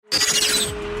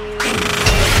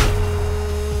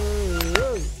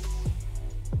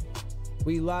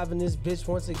We live in this bitch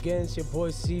once again. It's your boy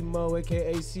C-Mo,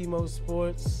 aka C-Mo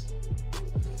Sports.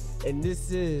 And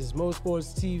this is Mo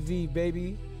Sports TV,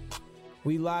 baby.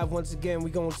 We live once again. We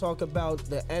gonna talk about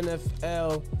the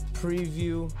NFL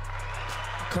Preview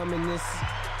coming this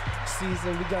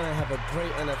season. We gonna have a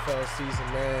great NFL season,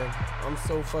 man. I'm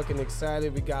so fucking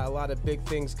excited. We got a lot of big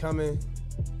things coming.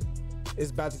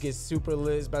 It's about to get super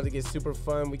lit. It's about to get super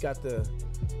fun. We got the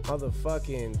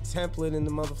motherfucking template in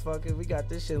the motherfucker. We got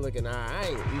this shit looking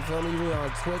alright. You feel me? We on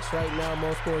Twitch right now,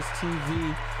 Mo Sports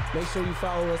TV. Make sure you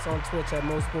follow us on Twitch at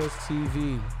Mo Sports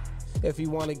TV. If you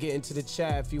want to get into the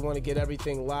chat, if you want to get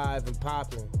everything live and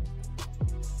popping.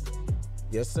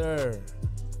 Yes, sir.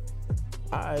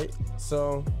 Alright,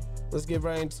 so let's get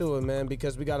right into it, man,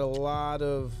 because we got a lot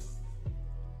of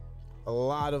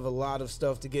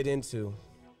stuff to get into.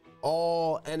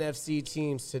 All NFC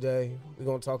teams today. We're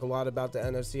going to talk a lot about the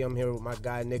NFC. I'm here with my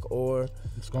guy, Nick Orr.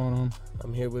 What's going on?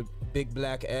 I'm here with Big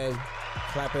Black Ed.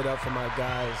 Clap it up for my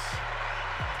guys.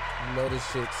 You know this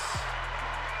shit's.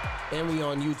 And we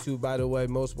on YouTube, by the way,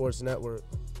 Mo Sports Network.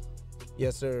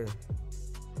 Yes, sir.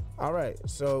 All right,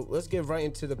 so let's get right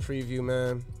into the preview,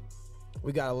 man.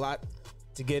 We got a lot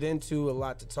to get into, a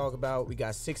lot to talk about. We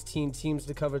got 16 teams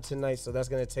to cover tonight, so that's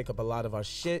going to take up a lot of our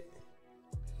shit.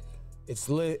 It's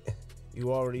lit.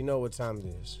 You already know what time it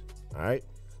is. All right.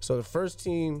 So the first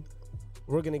team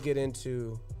we're going to get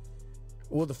into,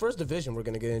 well, the first division we're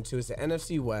going to get into is the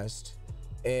NFC West.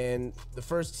 And the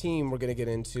first team we're going to get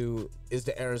into is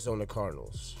the Arizona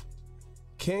Cardinals.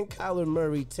 Can Kyler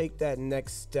Murray take that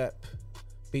next step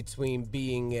between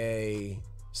being a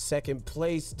second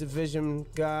place division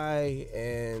guy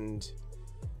and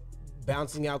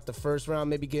bouncing out the first round,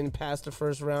 maybe getting past the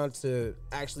first round, to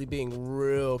actually being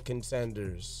real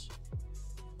contenders?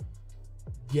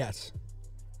 Yes.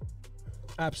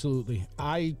 Absolutely.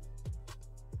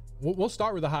 We'll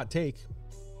start with a hot take.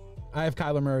 I have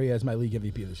Kyler Murray as my league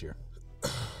MVP this year.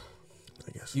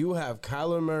 I guess. You have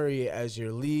Kyler Murray as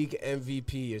your league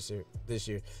MVP this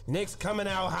year. Nick's coming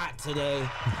out hot today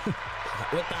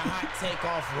with the hot take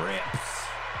off rips.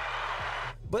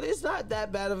 But it's not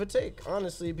that bad of a take,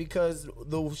 honestly, because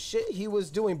the shit he was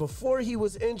doing before he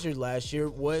was injured last year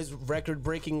was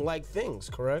record-breaking like things,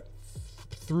 correct?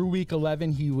 Through week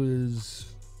 11, he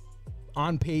was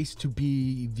on pace to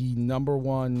be the number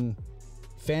one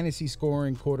fantasy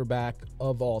scoring quarterback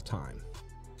of all time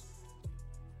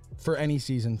for any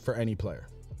season, for any player.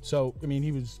 So, I mean,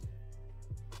 he was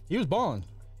balling.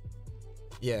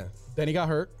 Yeah. Then he got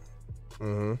hurt.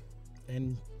 Mm-hmm.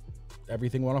 And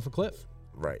everything went off a cliff.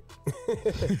 Right.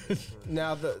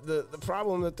 Now, the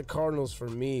problem with the Cardinals for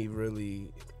me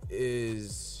really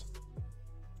is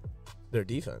their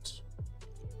defense.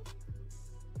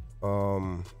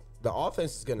 The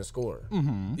offense is going to score.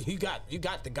 Mm-hmm. You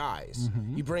got the guys.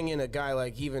 Mm-hmm. You bring in a guy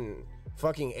like even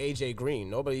fucking AJ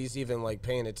Green. Nobody's even like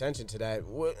paying attention to that.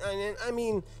 I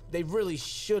mean, they really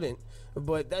shouldn't.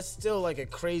 But that's still like a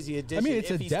crazy addition. I mean,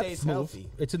 it's if a he depth stays move. Healthy.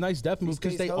 It's a nice depth move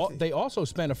because they also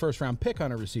spent a first-round pick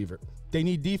on a receiver. They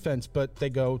need defense, but they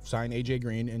go sign AJ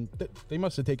Green, and they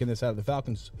must have taken this out of the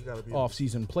Falcons'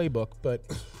 off-season playbook, but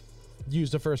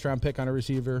used a first-round pick on a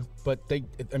receiver. But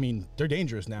they're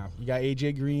dangerous now. You got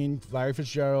AJ Green, Larry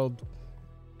Fitzgerald,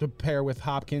 to pair with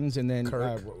Hopkins, and then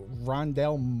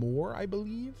Rondell Moore, I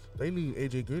believe. They need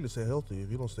AJ Green to stay healthy.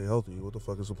 If you don't stay healthy, what the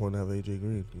fuck is the point of having AJ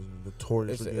Green? He's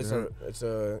notorious for getting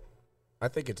hurt. I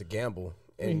think it's a gamble,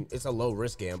 and it's a low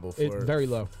risk gamble very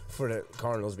low for the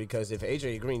Cardinals, because if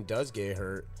AJ Green does get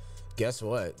hurt, guess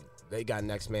what? They got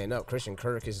next man up. Christian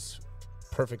Kirk is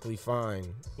perfectly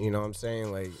fine. You know what I'm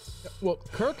saying? Like, well,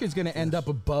 Kirk is going to end up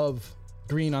above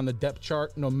Green on the depth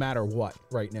chart no matter what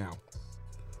right now.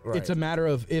 Right. It's a matter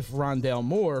of if Rondell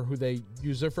Moore, who they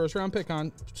used their first-round pick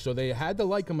on, so they had to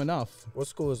like him enough. What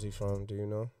school is he from? Do you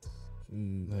know?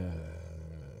 I'm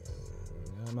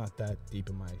not that deep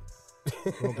in my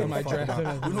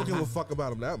draft. We don't give a fuck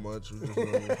about him that much. We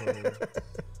just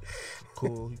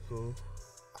cool, he's cool.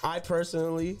 I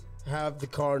personally have the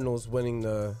Cardinals winning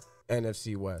the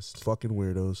NFC West. Fucking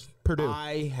weirdos. Purdue.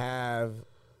 I have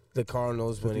the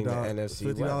Cardinals winning the NFC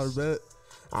West. $50 bet.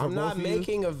 I'm not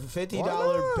making a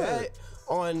 $50 bet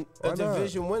on a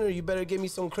division winner. You better give me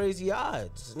some crazy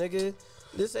odds, nigga.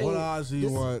 This ain't. What odds do you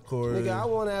want, Corey? Nigga, I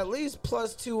want at least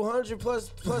plus 200, plus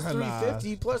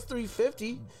 350, plus 350.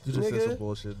 You just said some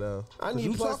bullshit now. I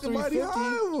need plus 350. You talking mighty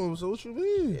high of them, so what you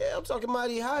mean? Yeah, I'm talking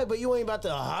mighty high, but you ain't about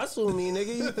to hustle me,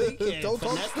 nigga. You think you Don't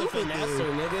talk stupid,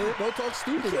 nigga. Don't talk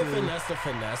stupid, you can't finesse the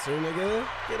finesser, nigga.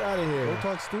 Get out of here. Don't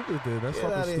talk stupid, then. That's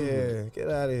fucking stupid. Here. Get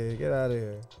out of here. Get out of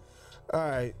here. All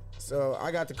right, so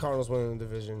I got the Cardinals winning the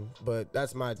division, but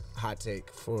that's my hot take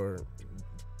for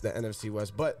the NFC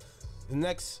West. But the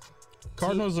next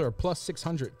Cardinals are plus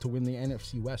 600 to win the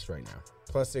NFC West right now.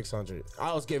 Plus 600.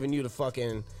 I was giving you the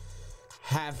fucking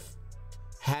half.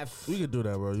 We could do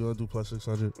that, bro. You want to do plus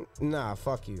 600? Nah,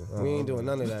 fuck you. We ain't doing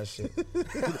none of that shit.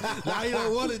 Now you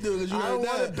don't want to do it because you I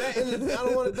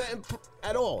don't want to bet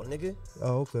at all, nigga.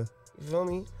 Oh, okay. You feel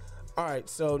me? All right,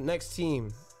 so next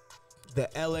team, the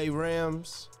LA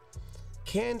Rams.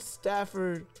 Can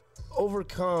Stafford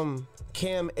overcome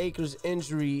Cam Akers'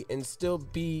 injury and still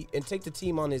take the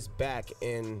team on his back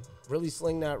and really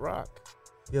sling that rock?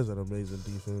 He has an amazing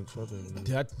defense.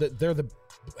 They're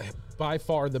by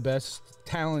far the best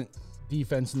talent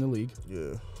defense in the league.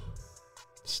 Yeah.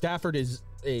 Stafford is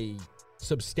a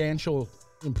substantial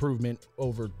improvement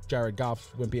over Jared Goff's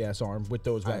wimpy ass arm with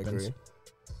those weapons.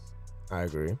 I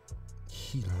agree.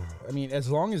 I mean, as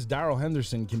long as Darrell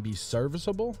Henderson can be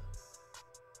serviceable,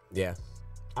 yeah,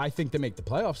 I think they make the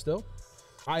playoffs still.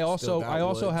 I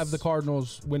also have the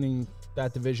Cardinals winning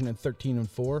that division at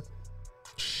 13-4.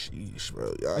 Sheesh,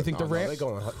 bro. I think the Rams.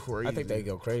 I think they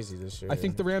go crazy this year. I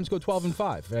think the Rams go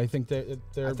 12-5. I think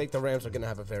I think the Rams are going to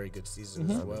have a very good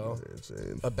season as well.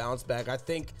 A bounce back. I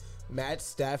think Matt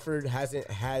Stafford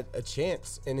hasn't had a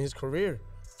chance in his career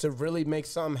to really make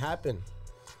something happen.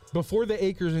 Before the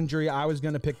Akers injury, I was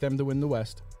going to pick them to win the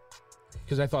West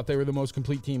because I thought they were the most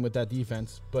complete team with that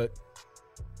defense. But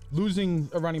losing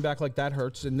a running back like that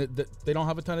hurts, and they don't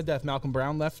have a ton of depth. Malcolm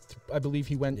Brown left. I believe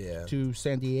he went to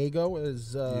San Diego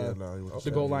as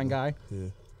the goal line guy. Yeah.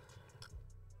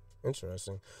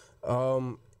 Interesting.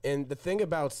 And the thing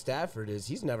about Stafford is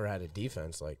he's never had a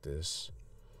defense like this.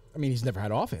 I mean, he's never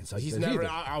had offense. He's never.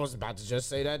 I was about to just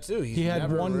say that too. He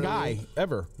had one guy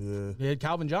ever. Yeah. He had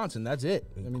Calvin Johnson. That's it.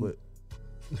 Quit.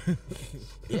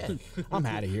 Yeah, I'm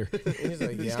out of here. He's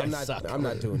like, yeah, I'm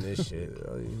not doing this shit.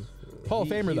 Hall of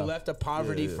Famer though. He left a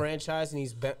poverty franchise and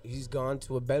he's gone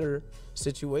to a better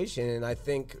situation. And I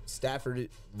think Stafford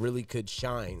really could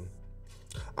shine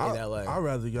in LA. I'd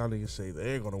rather y'all niggas say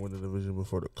they're gonna win the division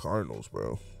before the Cardinals,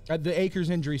 bro. The Akers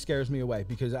injury scares me away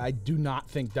because I do not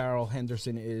think Darrell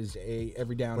Henderson is a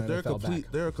every down NFL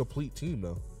back. They're a complete team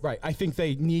though. Right. I think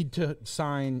they need to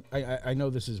sign. I know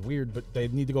this is weird, but they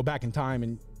need to go back in time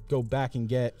and go back and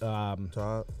get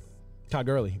Todd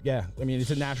Gurley. Yeah. I mean, it's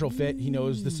a natural fit. He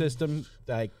knows the system.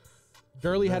 Like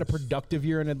Gurley had a productive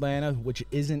year in Atlanta, which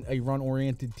isn't a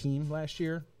run-oriented team last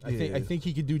year. I think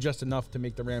he could do just enough to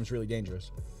make the Rams really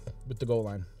dangerous with the goal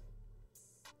line.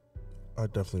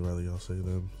 I'd definitely rather y'all say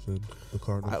them than the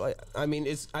Cardinals.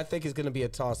 I think it's going to be a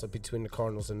toss-up between the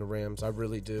Cardinals and the Rams. I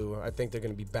really do. I think they're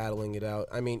going to be battling it out.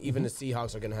 I mean, even the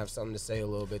Seahawks are going to have something to say a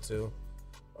little bit too.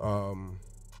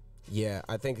 Yeah,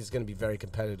 I think it's going to be very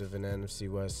competitive in the NFC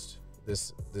West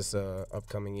this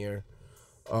upcoming year.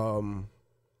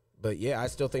 But yeah, I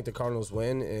still think the Cardinals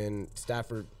win, and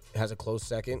Stafford has a close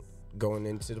second going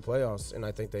into the playoffs, and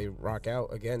I think they rock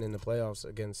out again in the playoffs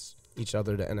against each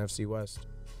other, the NFC West.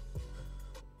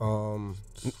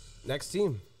 Next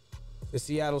team, the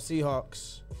Seattle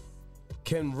Seahawks.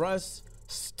 Can Russ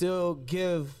still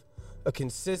give a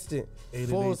consistent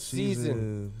full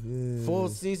season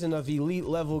of elite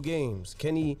level games?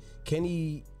 Can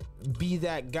he be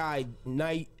that guy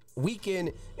week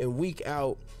in and week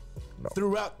out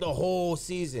throughout the whole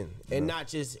season and not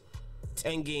just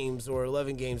 10 games or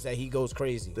 11 games that he goes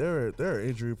crazy? They're an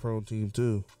injury prone team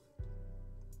too.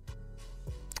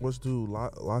 What's dude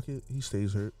Lockett? He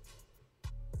stays hurt.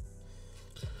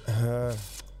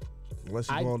 Unless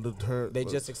he's going to turn. They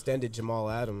just extended Jamal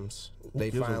Adams.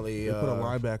 They finally put a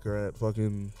linebacker at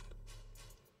fucking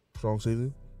strong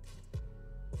safety.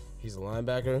 He's a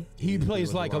linebacker. He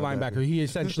plays like a linebacker. He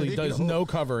essentially does no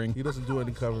covering. He doesn't do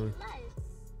any covering.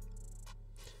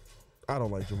 I don't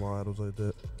like Jamal Adams like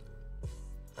that.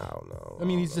 I don't know. I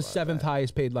mean, he's the 7th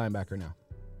highest paid linebacker now.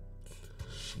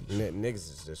 Niggas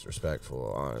is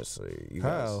disrespectful, honestly. You How?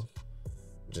 Guys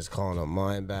just calling them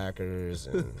linebackers.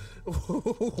 And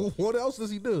what else does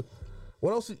he do?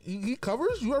 What else? He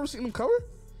covers? You ever seen him cover?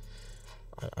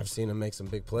 I've seen him make some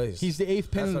big plays. He's the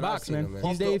 8th pin in the box, man.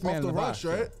 He's the 8th man in the box.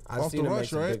 Right? I've seen him make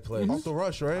some big plays. Off the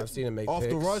rush, right? I've seen him make off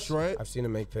picks. the rush, right? I've seen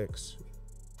him make picks.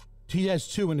 He has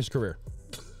 2 in his career.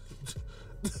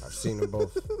 I've seen them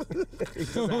both.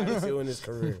 He's had 2 in his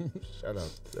career. Shut up.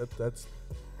 That's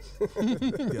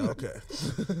yeah, okay.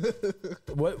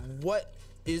 What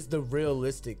is the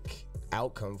realistic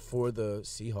outcome for the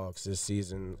Seahawks this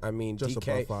season? I mean, just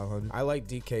DK. about 500. I like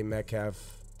DK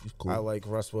Metcalf. He's cool. I like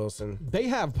Russ Wilson. They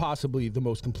have possibly the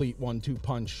most complete 1-2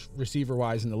 punch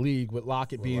receiver-wise in the league, with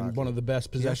Lockett being one of the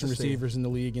best possession receivers in the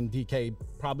league, and DK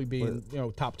probably being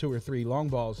top 2 or 3 long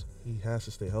balls. He has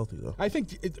to stay healthy, though. I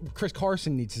think Chris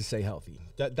Carson needs to stay healthy.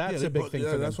 That's a big thing for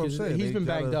them. That's what I'm saying. He's been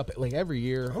banged up like every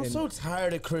year. I'm so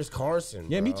tired of Chris Carson.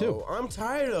 Yeah, me too. I'm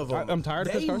tired of him. I'm tired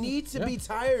of Chris Carson. They need to be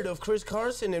tired of Chris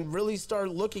Carson and really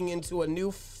start looking into a new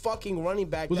fucking running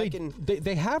back that can.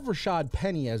 They have Rashad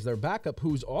Penny as their backup,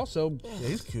 who's also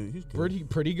he's cute. He's good.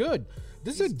 Pretty good.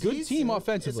 This is a good team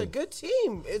offensively. It's a good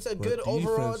team. It's a good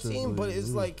overall team, but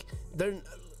it's like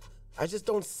I just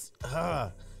don't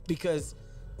because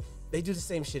they do the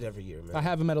same shit every year, man. I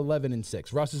have him at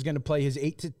 11-6. Russ is going to play his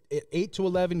 8 to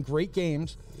 11 great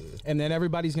games, and then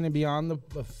everybody's going to be on the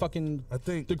fucking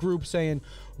the group saying,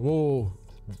 "Whoa,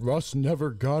 Russ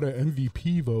never got an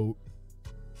MVP vote,"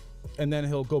 and then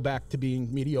he'll go back to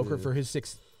being mediocre for his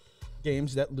 6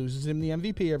 games that loses him the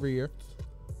MVP every year.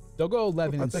 They'll go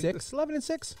 11-6.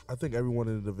 11-6. I think everyone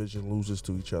in the division loses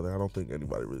to each other. I don't think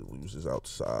anybody really loses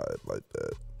outside like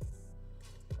that.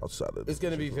 It's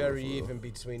going to be very even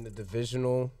between the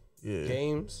divisional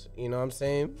games. You know what I'm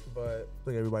saying? But I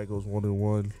think everybody goes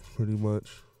 1-1 pretty much.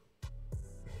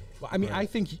 Well, I mean, I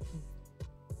think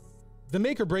the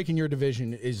make or break in your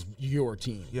division is your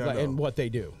team and what they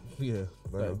do. Yeah,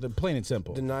 plain and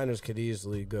simple. The Niners could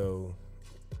easily go.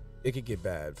 It could get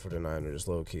bad for the Niners,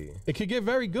 low key. It could get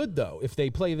very good though if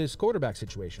they play this quarterback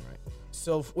situation right.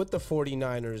 So with the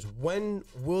 49ers, when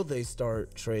will they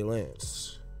start Trey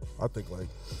Lance? I think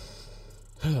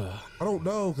I don't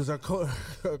know, because our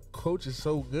coach is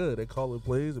so good at calling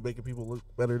plays and making people look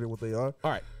better than what they are.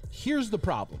 All right, here's the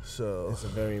problem. So it's a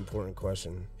very important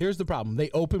question. Here's the problem.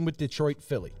 They open with Detroit,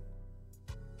 Philly.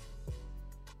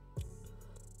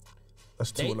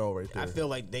 That's 2-0 right there. I feel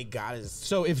like they got his.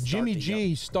 So if Jimmy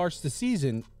G starts the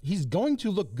season, he's going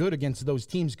to look good against those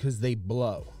teams because they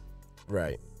blow.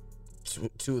 Right.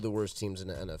 Two of the worst teams in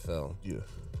the NFL. Yeah.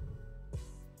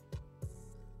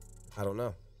 I don't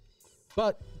know.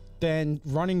 But then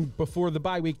running before the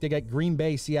bye week, they got Green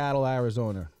Bay, Seattle,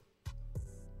 Arizona.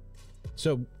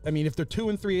 So, I mean, if they're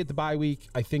 2-3 at the bye week,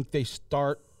 I think they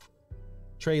start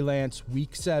Trey Lance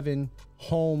week 7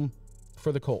 home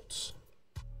for the Colts.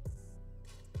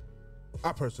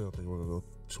 I personally think we're going to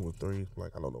go 2-3.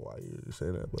 Like, I don't know why you say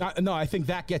that. But. No, I think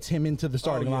that gets him into the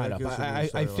starting lineup.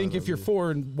 I think if you're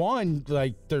 4-1,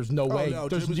 like, there's no way.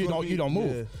 You don't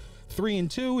move.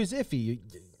 3-2 is iffy.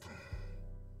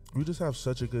 We just have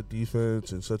such a good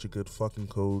defense and such a good fucking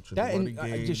coach.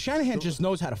 And Shanahan just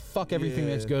knows how to fuck everything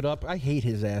that's good up. I hate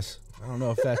his ass. I don't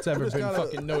know if that's ever been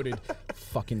fucking noted.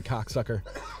 Fucking cocksucker.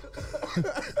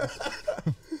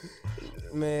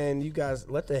 Man, you guys,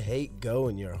 let the hate go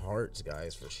in your hearts,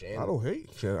 guys, for Shannon. I don't hate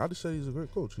Shannon. I just say he's a great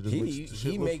coach.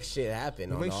 He makes shit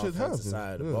happen on the offensive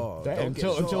side of the ball.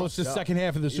 Until it's the second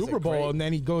half of the Super Bowl, and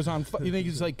then he goes on. You think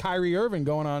he's like Kyrie Irving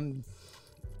going on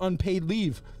unpaid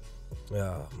leave.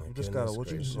 Yeah, you just gotta what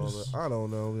you call it. I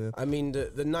don't know, man. I mean,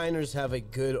 the Niners have a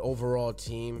good overall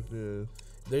team. Yeah,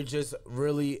 they're just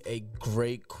really a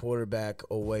great quarterback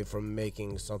away from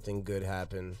making something good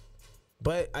happen.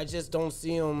 But I just don't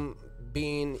see them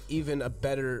being even a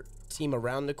better team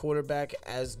around the quarterback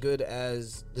as good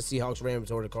as the Seahawks,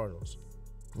 Rams, or the Cardinals.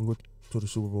 We went to the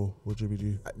Super Bowl with Jimmy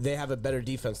G. They have a better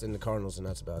defense than the Cardinals, and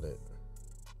that's about it.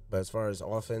 But as far as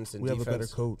offense and defense, we have a better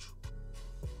coach.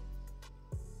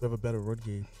 We have a better run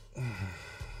game.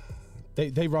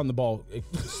 They run the ball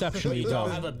exceptionally. They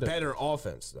don't have a better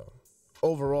offense though.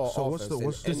 Overall, so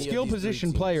offense. The skill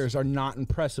position players are not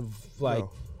impressive, like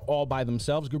all by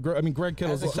themselves. I mean, Greg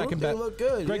Kittle's the second best.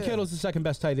 Greg Kittle's the second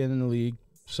best tight end in the league,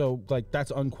 so like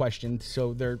that's unquestioned.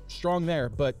 So they're strong there.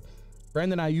 But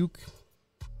Brandon Ayuk,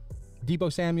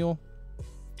 Deebo Samuel,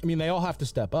 I mean, they all have to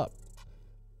step up.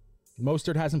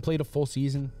 Mostert hasn't played a full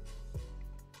season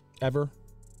ever.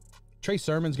 Trey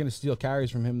Sermon's going to steal carries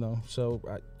from him, though. So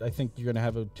I think you're going to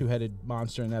have a two-headed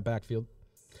monster in that backfield.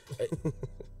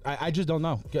 I just don't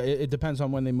know. It depends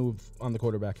on when they move on the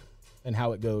quarterback and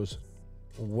how it goes.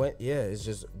 It's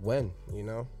just when, you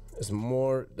know? It's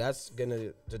more, that's going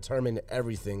to determine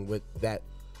everything with that.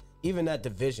 Even that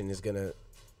division is going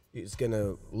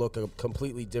to look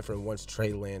completely different once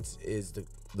Trey Lance is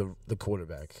the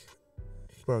quarterback.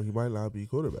 Bro, he might not be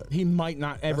quarterback. He might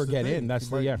not ever get in. He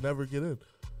might never get in.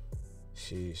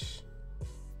 Sheesh.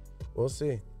 We'll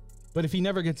see. But if he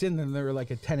never gets in, then they're like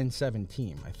a 10-7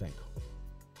 team, I think.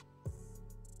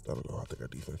 I don't know. I think our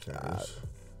defense carries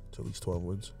to at least 12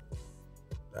 wins.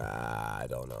 I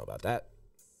don't know about that.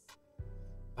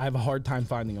 I have a hard time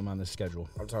finding them on this schedule.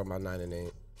 I'm talking about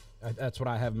 9-8. That's what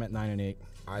I have them at 9-8.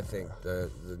 I think the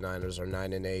Niners are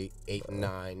 9-8,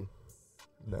 8-9.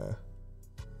 Nah.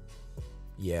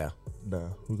 Yeah. Nah.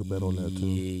 We can bet on that too.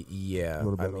 Yeah. You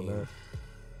want to bet on that?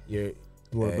 You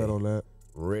want to bet on that?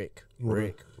 Rick.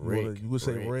 You would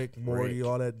say Rick, Morty,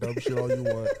 all that dumb shit all you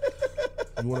want.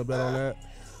 You want to bet on that?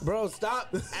 Bro,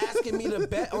 stop asking me to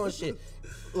bet on shit.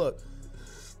 Look,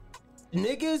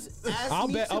 niggas ask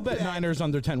me I'll bet Niners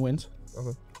under 10 wins.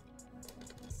 Okay.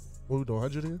 What we doing,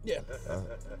 100 here? Yeah.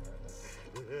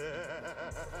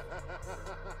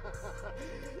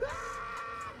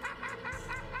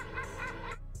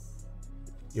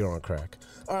 You're on crack.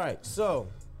 All right, so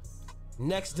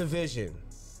next division,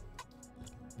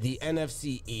 the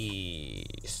NFC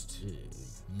East.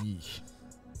 Yeesh.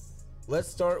 Let's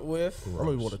start with. I don't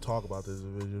even want to talk about this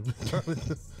division.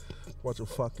 Bunch of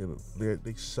fucking,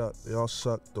 they suck. They all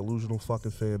suck. Delusional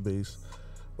fucking fan base.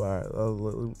 All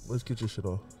right, let's get your shit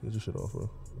off. Get your shit off, bro.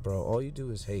 Bro, all you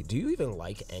do is hate. Do you even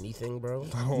like anything, bro?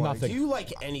 I don't Nothing. Do you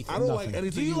like anything? I don't Nothing. like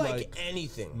anything. Do you like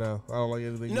anything? No, I don't like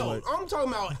anything. No, you like. I'm talking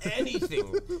about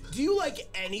anything. Do you like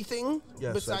anything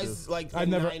Yes, besides like the I've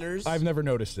Niners never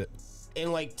noticed it.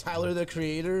 and like Tyler the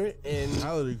Creator and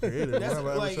Tyler the Creator. that's Whenever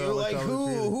I ever like saw Tyler the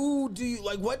Creator. who do you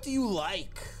like? What do you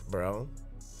like, bro?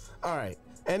 All right,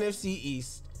 NFC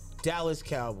East, Dallas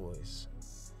Cowboys.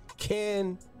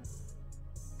 Can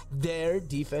their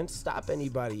defense stop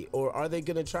anybody, or are they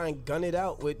gonna try and gun it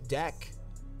out with Dak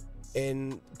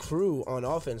and crew on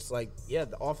offense? Like, yeah,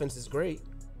 the offense is great,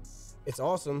 it's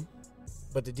awesome,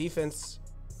 but the defense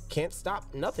can't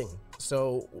stop nothing.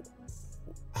 So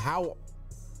how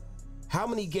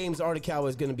many games are the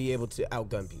Cowboys gonna be able to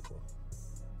outgun people?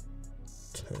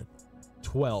 10.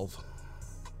 12.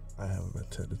 I have them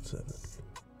at 10-7.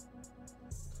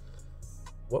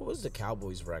 What was the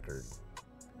Cowboys' record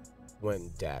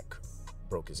when Dak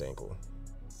broke his ankle?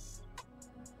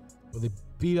 Well, they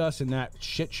beat us in that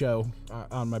shit show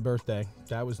on my birthday.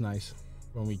 That was nice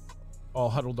when we all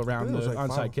huddled around the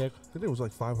onside kick. I think it was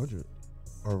like 500,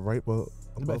 or right. Well,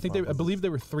 I believe they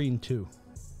were 3-2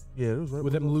 yeah, it was right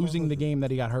with him below losing 500. the game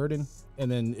that he got hurt in, and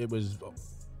then it was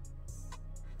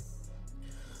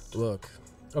Look,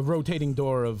 a rotating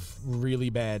door of really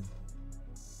bad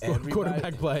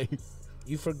quarterback play.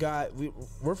 You forgot.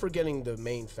 We're forgetting the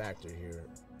main factor here.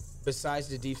 Besides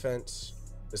the defense,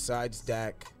 besides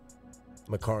Dak,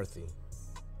 McCarthy.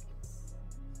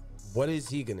 What is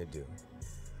he gonna do?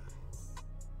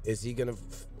 Is he gonna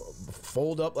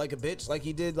fold up like a bitch like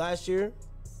he did last year,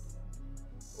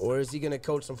 or is he gonna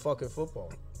coach some fucking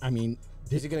football? I mean,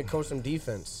 Is he gonna coach some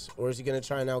defense, or is he gonna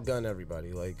try and outgun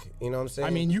everybody? Like, you know what I'm saying? I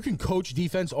mean, you can coach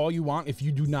defense all you want. If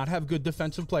you do not have good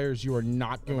defensive players, you are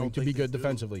not going to be good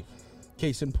defensively.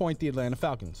 Case in point, the Atlanta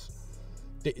Falcons.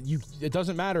 It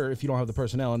doesn't matter if you don't have the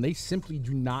personnel, and they simply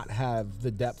do not have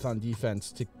the depth on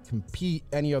defense to compete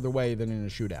any other way than in a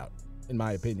shootout, in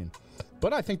my opinion.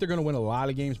 But I think they're going to win a lot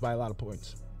of games by a lot of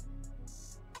points.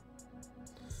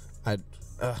 I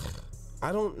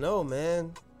don't know,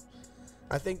 man.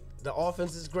 I think the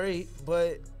offense is great,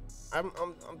 but I'm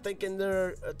thinking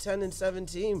they're a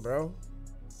 10-7 team, bro.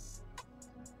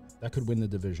 That could win the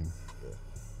division.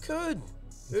 Could.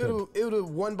 It would have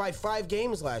won by 5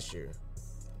 games last year.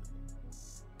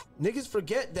 Niggas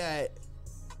forget that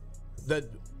the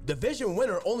division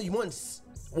winner only won,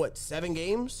 7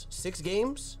 games? 6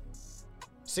 games?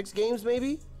 6 games,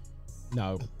 maybe?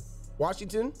 No.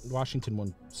 Washington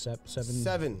won 7,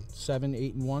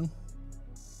 8-1.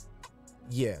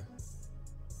 Yeah.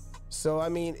 So, I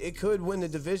mean, it could win the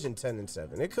division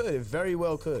 10-7. It could. It very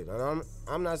well could. And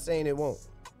I'm not saying it won't.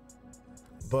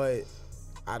 But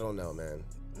I don't know, man.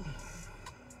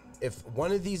 If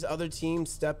one of these other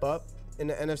teams step up in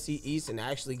the NFC East and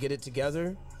actually get it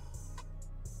together,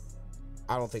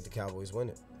 I don't think the Cowboys win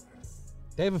it.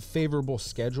 They have a favorable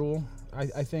schedule,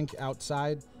 I think,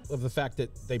 outside of the fact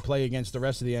that they play against the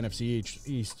rest of the NFC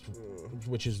East,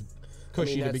 which is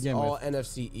cushy to begin with. That's all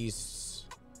NFC East's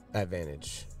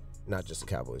advantage, not just the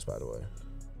Cowboys, by the way.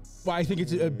 Well, I think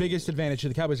it's a biggest advantage to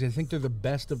the Cowboys. I think they're the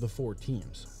best of the 4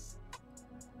 teams.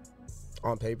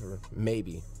 On paper,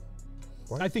 maybe.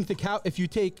 I think if you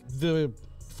take the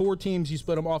 4 teams, you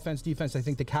split them offense, defense, I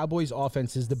think the Cowboys'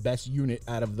 offense is the best unit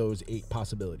out of those 8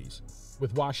 possibilities,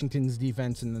 with Washington's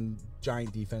defense and then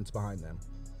Giant defense behind them.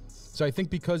 So I think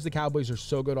because the Cowboys are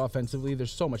so good offensively,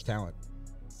 there's so much talent.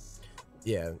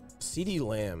 Yeah, CeeDee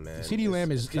Lamb, man. CeeDee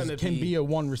Lamb can be a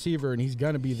 1 receiver, and he's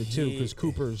going to be the 2 because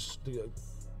Cooper's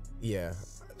yeah,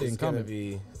 the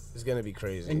incumbent. It's gonna be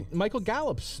crazy. And Michael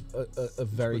Gallup's a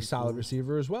very solid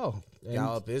receiver as well. And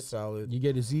Gallup is solid. You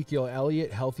get Ezekiel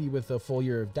Elliott healthy with a full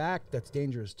year of Dak. That's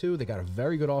dangerous too. They got a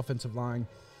very good offensive line.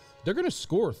 They're going to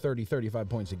score 30, 35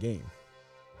 points a game.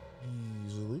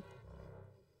 Easily.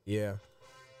 Yeah.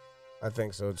 I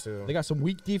think so too. They got some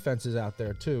weak defenses out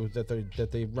there too that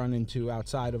they run into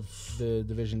outside of the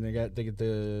division. They get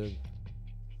the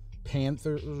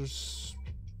Panthers.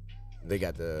 They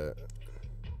got the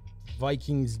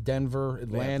Vikings, Denver,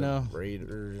 Atlanta,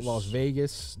 Raiders, Las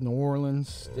Vegas, New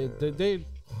Orleans. They're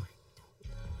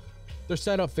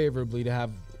set up favorably to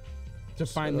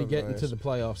finally get into the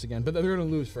playoffs again. But they're going to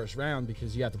lose first round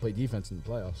because you have to play defense in the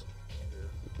playoffs.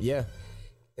 Yeah.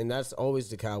 And that's always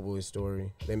the Cowboys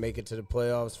story. They make it to the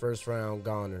playoffs, first round,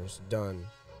 goners, done.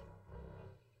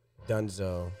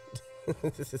 Dunzo.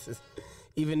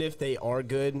 Even if they are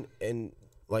good and,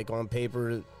 like, on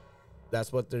paper,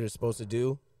 that's what they're supposed to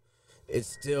do, they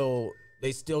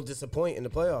still disappoint in the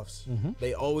playoffs. Mm-hmm.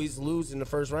 They always lose in the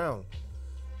first round.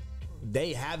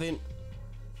 They haven't.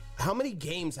 How many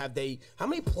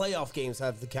playoff games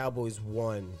have the Cowboys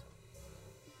won?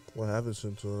 What happened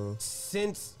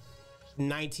since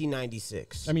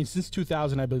 1996. I mean, since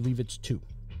 2000, I believe it's 2.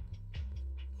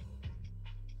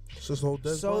 Since the whole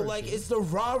it's the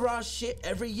rah-rah shit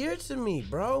every year to me,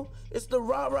 bro. It's the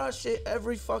rah-rah shit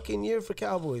every fucking year for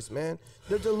Cowboys, man.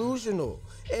 They're delusional.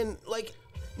 And, like,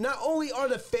 not only are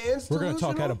the fans delusional. We're going to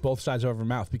talk out of both sides of our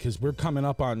mouth because we're coming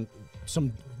up on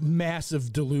some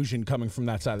massive delusion coming from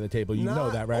that side of the table. You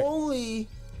know that, right? Not only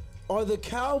are the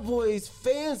Cowboys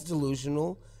fans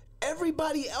delusional,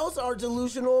 everybody else are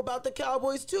delusional about the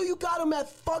Cowboys, too. You got them at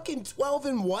fucking 12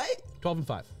 and what? 12 and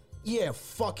 5. Yeah,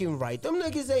 fucking right. Them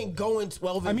niggas ain't going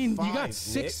 12 and 5. I mean, you got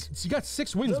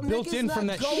six wins built in from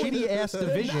that shitty ass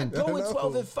division. They're not going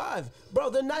 12 and 5. Bro,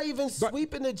 they're not even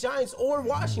sweeping the Giants or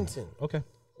Washington. Okay.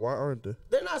 Why aren't they?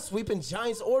 They're not sweeping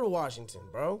Giants or Washington,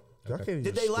 bro. Okay.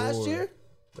 Did they last year?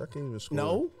 I can't even score.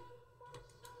 No.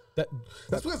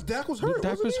 That's because Dak was hurt.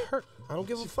 Dak was hurt. I don't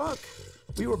give a fuck.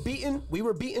 We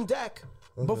were beating Dak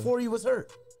before he was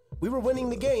hurt. We were winning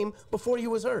the game before he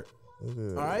was hurt.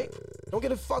 Okay. All right? Don't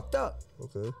get it fucked up.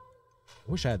 Okay.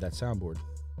 I wish I had that soundboard.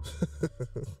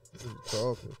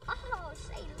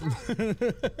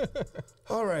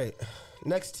 All right.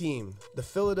 Next team, the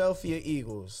Philadelphia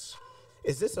Eagles.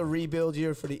 Is this a rebuild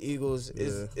year for the Eagles?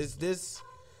 Yeah. Is this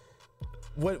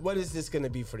what is this going to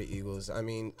be for the Eagles? I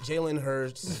mean, Jalen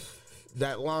Hurts,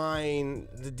 that line,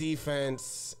 the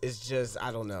defense is just,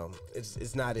 I don't know.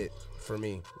 It's not it for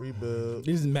me. Rebuild.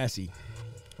 This is messy.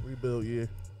 Rebuild year.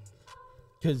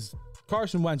 Because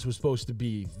Carson Wentz was supposed to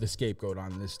be the scapegoat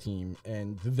on this team,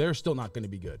 and they're still not going to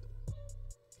be good.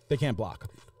 They can't block.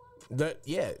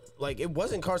 It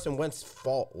wasn't Carson Wentz's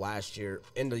fault last year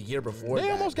and the year before.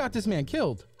 They almost got this man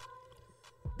killed.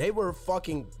 They were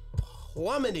fucking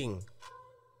plummeting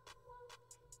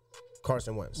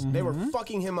Carson Wentz. Mm-hmm. They were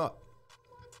fucking him up.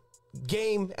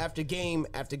 Game after game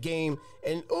after game.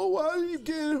 And, why are you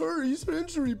getting hurt? He's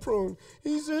injury prone.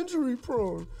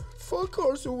 Fuck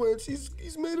Carson Wentz.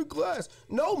 He's made of glass.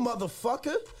 No,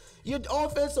 motherfucker. Your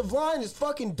offensive line is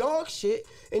fucking dog shit,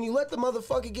 and you let the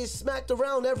motherfucker get smacked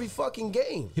around every fucking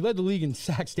game. He led the league in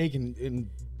sacks taken in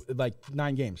like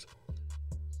 9 games.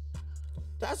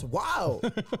 That's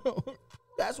wild.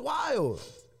 That's wild.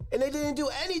 And they didn't do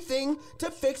anything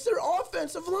to fix their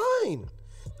offensive line.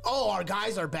 Oh, our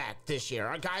guys are back this year.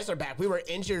 Our guys are back. We were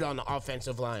injured on the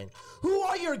offensive line. Who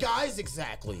are your guys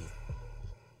exactly?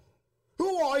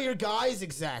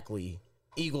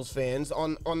 Eagles fans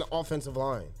on the offensive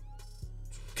line.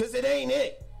 Because it ain't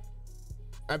it.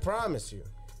 I promise you.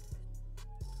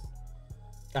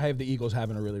 I have the Eagles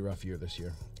having a really rough year this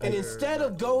year. And instead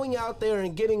of going out there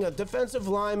and getting a defensive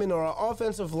lineman or an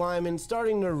offensive lineman,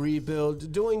 starting to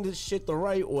rebuild, doing this shit the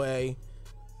right way,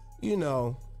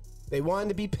 they wanted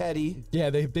to be petty. Yeah,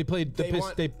 they played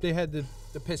they had the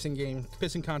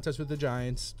pissing contest with the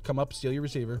Giants. Come up, steal your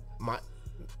receiver.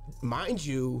 Mind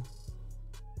you,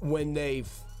 when they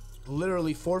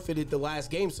literally forfeited the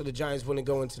last game so the Giants wouldn't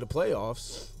go into the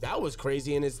playoffs, that was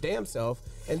crazy in its damn self.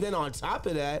 And then on top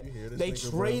of that, they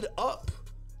trade up.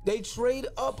 They trade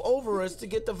up over us to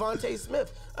get Devontae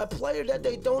Smith, a player that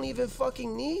they don't even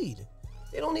fucking need.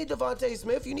 They don't need Devontae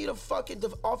Smith. You need a fucking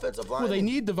offensive line. Well, they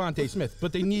need Devontae Smith,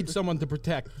 but they need someone to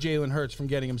protect Jalen Hurts from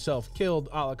getting himself killed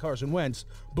a la Carson Wentz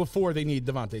before they need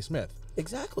Devontae Smith.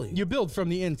 Exactly. You build from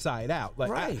the inside out. Like,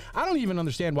 right. I don't even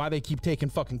understand why they keep taking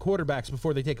fucking quarterbacks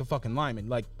before they take a fucking lineman.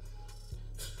 Like,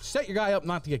 set your guy up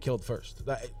not to get killed first.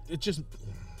 It just...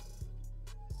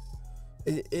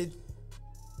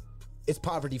 It's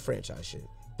poverty franchise shit.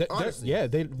 Honestly,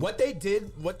 what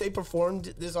they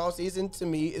performed this offseason to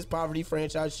me is poverty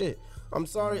franchise shit. I'm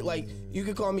sorry, like, you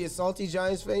could call me a salty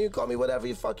Giants fan, you can call me whatever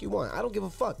the fuck you want. I don't give a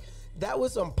fuck. That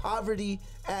was some poverty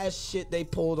ass shit they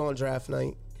pulled on draft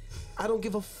night. I don't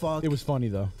give a fuck. It was funny,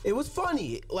 though. It was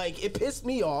funny. Like, it pissed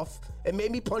me off. It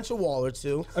made me punch a wall or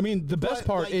two. I mean, the best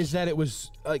part is that it was,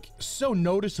 like, so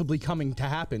noticeably coming to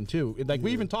happen, too. Like,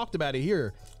 we even talked about it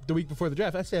here the week before the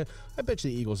draft. I said, I bet you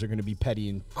the Eagles are going to be petty.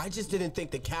 And I just didn't think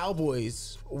the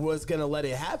Cowboys was going to let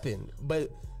it happen.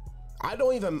 But I'm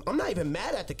not even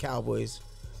mad at the Cowboys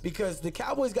because the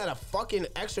Cowboys got a fucking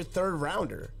extra third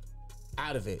rounder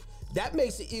out of it. That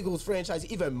makes the Eagles franchise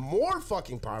even more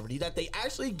fucking poverty that they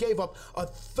actually gave up a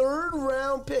third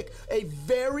round pick, a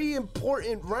very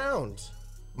important round,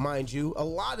 mind you. A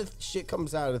lot of shit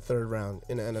comes out of the third round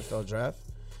in the NFL draft.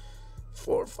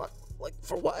 For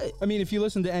what? I mean, if you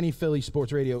listen to any Philly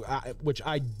sports radio, which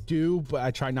I do, but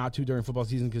I try not to during football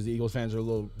season because the Eagles fans are a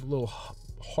little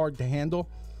hard to handle.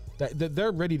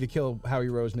 They're ready to kill Howie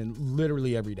Roseman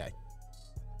literally every day.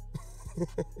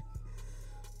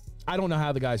 I don't know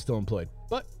how the guy's still employed,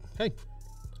 but hey.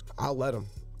 I'll let him.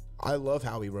 I love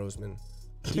Howie Roseman.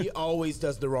 He always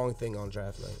does the wrong thing on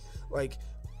draft night. Like,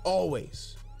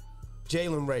 always.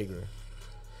 Jalen Reagor.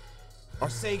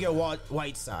 Arcega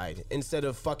Whiteside instead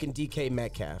of fucking DK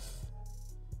Metcalf.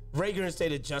 Reagor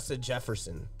instead of Justin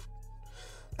Jefferson.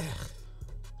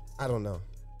 I don't know.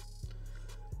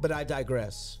 But I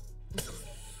digress.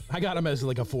 I got them as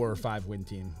like a 4 or 5 win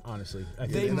team, honestly.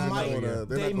 They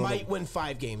might win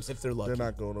 5 games if they're lucky. They're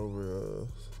not going over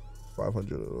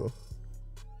 500 at all.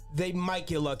 They might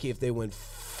get lucky if they win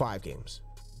 5 games.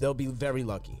 They'll be very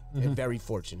lucky and very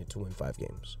fortunate to win 5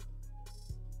 games.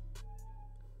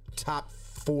 Top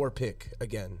 4 pick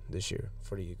again this year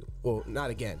for the Eagles. Well,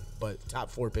 not again, but top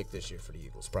 4 pick this year for the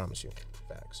Eagles. Promise you.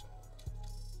 Facts.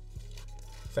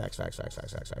 Facts.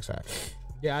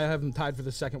 Yeah, I have them tied for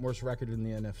the second worst record in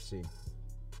the NFC.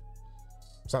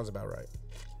 Sounds about right.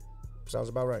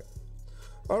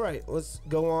 All right, let's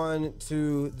go on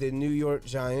to the New York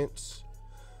Giants.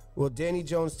 Will Danny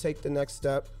Jones take the next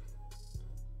step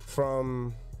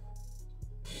from...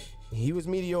 He was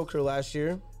mediocre last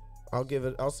year.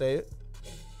 I'll say it.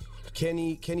 Can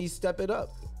he step it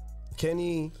up? Can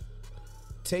he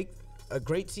take a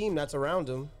great team that's around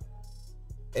him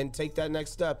and take that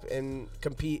next step and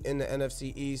compete in the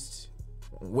NFC East,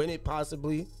 win it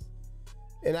possibly,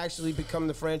 and actually become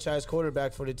the franchise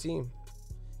quarterback for the team?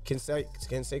 Can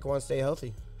Saquon stay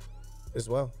healthy as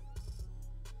well?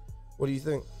 What do you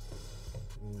think?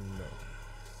 No.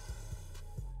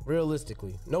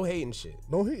 Realistically, no hating shit.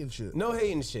 No hating shit. No, I'm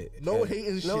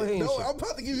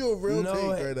about to give you a real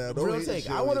take right now. No real take.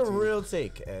 I want a real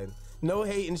take, Ed. No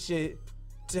hating shit.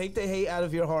 Take the hate out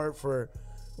of your heart for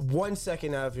 1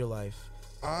 second out of your life.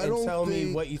 Tell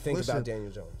me what you think about Daniel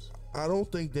Jones. I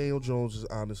don't think Daniel Jones is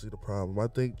honestly the problem. I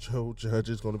think Joe Judge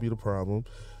is going to be the problem.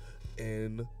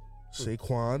 And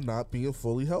Saquon not being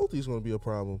fully healthy is going to be a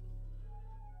problem.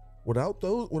 Without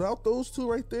those two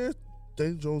right there,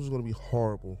 Daniel Jones is going to be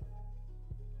horrible.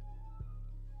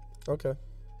 Okay.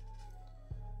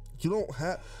 You don't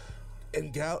have...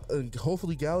 And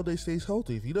hopefully Galladay stays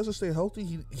healthy. If he doesn't stay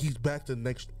healthy, he's back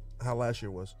to how last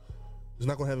year was. He's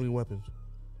not going to have any weapons.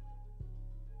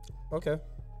 Okay.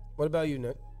 What about you,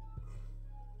 Nick?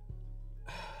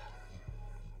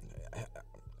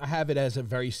 I have it as a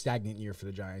very stagnant year for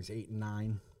the Giants,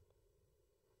 8-9.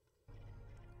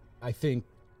 I think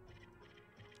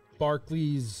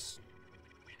Barkley's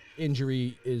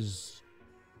injury is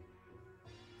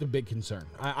the big concern.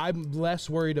 I'm less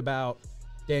worried about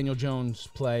Daniel Jones'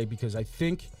 play because I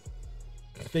think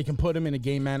they can put him in a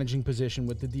game managing position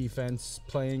with the defense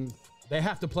playing. They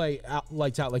have to play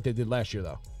lights out like they did last year,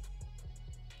 though.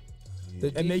 The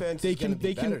defense is going to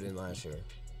be better than last year.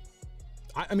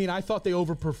 I mean, I thought they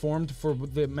overperformed for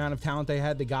the amount of talent they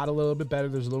had. They got a little bit better.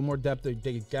 There's a little more depth.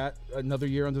 They got another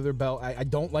year under their belt. I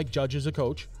don't like Judge as a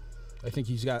coach. I think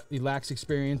he lacks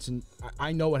experience, and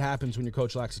I know what happens when your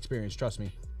coach lacks experience. Trust me.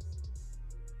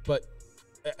 But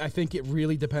I think it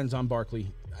really depends on Barkley,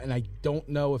 and I don't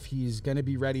know if he's going to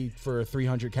be ready for a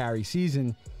 300 carry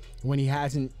season when he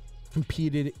hasn't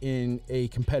competed in a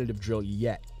competitive drill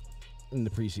yet in the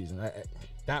preseason.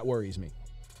 That worries me.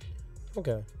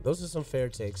 Okay, those are some fair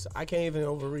takes. I can't even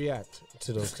overreact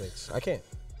to those takes. I can't,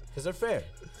 because they're fair.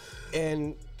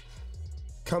 And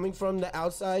coming from the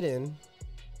outside in,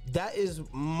 that is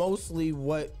mostly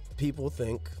what people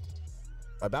think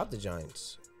about the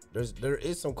Giants. There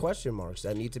is some question marks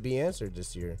that need to be answered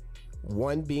this year.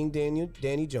 1 being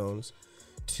Danny Jones.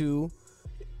 2,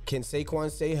 can Saquon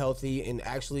stay healthy and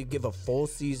actually give a full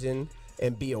season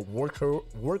and be a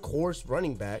workhorse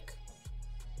running back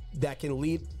that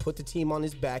can put the team on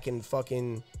his back and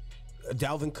fucking a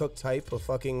Dalvin Cook type, a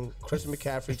fucking Christian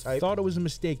McCaffrey type. I thought it was a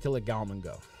mistake to let Gallman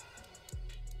go.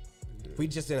 We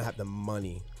just didn't have the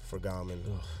money for Gallman.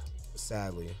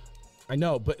 sadly. I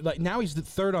know, but like now he's the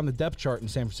third on the depth chart in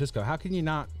San Francisco. How can you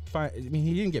not find? I mean,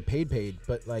 he didn't get paid,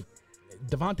 but like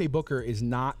Devontae Booker does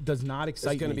not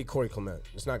excite me. It's going to be Corey Clement.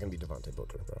 It's not going to be Devontae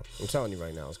Booker, bro. I'm telling you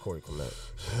right now, it's Corey Clement.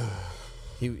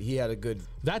 He had a good.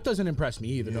 That doesn't impress me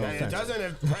either. No, it doesn't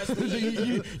impress me.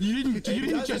 you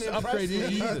didn't just upgrade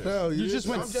it either. No, you just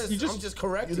went. I'm just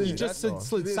correcting you. You just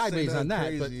slid sideways on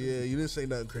that. But yeah, you didn't say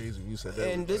nothing crazy. You said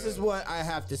that. And this is what I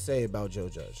have to say about Joe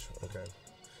Judge. Okay,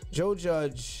 Joe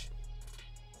Judge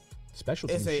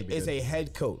is a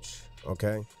head coach.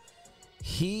 Okay,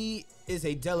 he is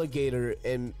a delegator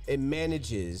and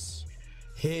manages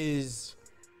his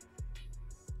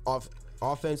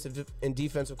offensive and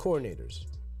defensive coordinators.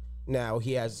 Now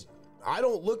I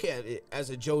don't look at it as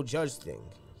a Joe Judge thing.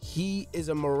 He is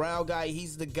a morale guy.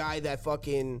 He's the guy that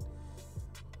fucking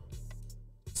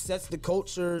sets the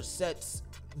culture, sets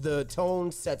the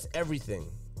tone, sets everything.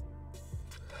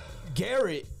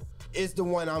 Garrett is the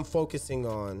one I'm focusing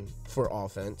on for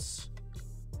offense.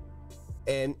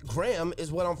 And Graham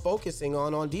is what I'm focusing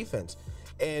on defense.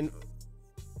 And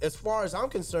as far as I'm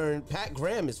concerned, Pat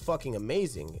Graham is fucking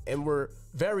amazing. And we're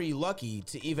very lucky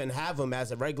to even have him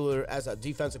as a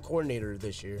defensive coordinator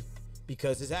this year,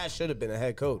 because his ass should have been a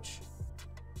head coach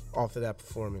off of that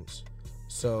performance.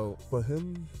 So, but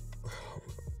him,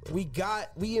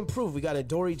 we improved. We got a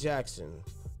Dory Jackson.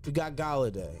 We got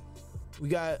Galladay. We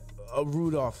got a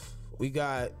Rudolph. We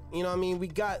got, you know what I mean? We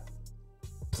got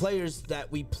players that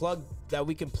we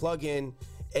can plug in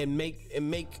and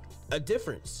make a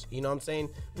difference. You know what I'm saying?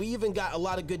 We even got a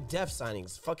lot of good depth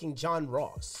signings. Fucking John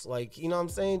Ross. Like, you know what I'm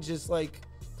saying? Just like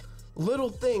little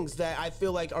things that I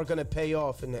feel like are going to pay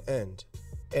off in the end.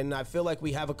 And I feel like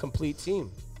we have a complete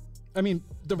team. I mean,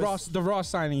 the Ross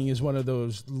signing is one of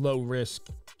those low risk,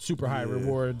 super high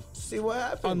reward. See what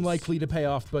happens. Unlikely to pay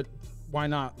off, but why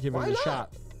not give him a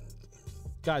shot?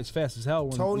 Guy's fast as hell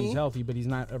when he's healthy, but he's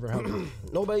not ever healthy.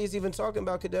 Nobody's even talking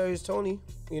about Kadarius Toney.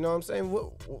 You know what I'm saying?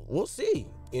 We'll see.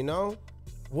 You know,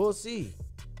 we'll see.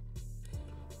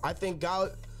 I think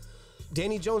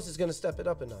Danny Jones is going to step it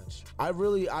up a notch. I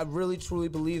really, truly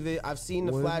believe it. I've seen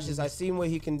the flashes. I've seen what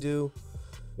he can do.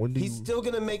 He's still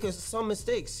going to make some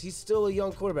mistakes. He's still a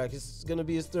young quarterback. It's going to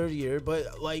be his third year.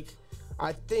 But, like,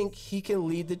 I think he can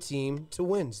lead the team to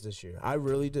wins this year. I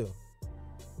really do.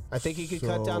 I think he could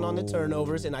cut down on the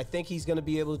turnovers, and I think he's going to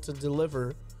be able to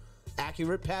deliver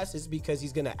accurate passes because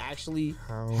he's going to actually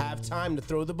have time to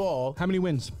throw the ball. How many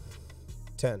wins?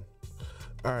 10.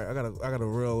 All right, I got a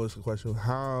realistic question.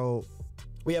 How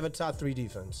we have a top 3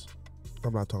 defense.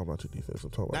 I'm not talking about your defense.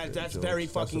 I'm talking about that's very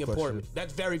fucking important.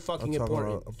 That's very fucking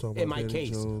important in my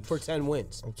case for 10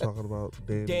 wins. I'm talking about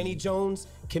Danny Jones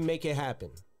can make it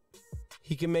happen.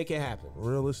 He can make it happen.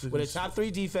 Realistically, with a top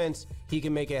 3 defense, he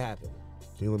can make it happen.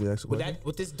 Can you let me ask a question?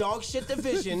 With this dog shit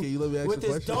division,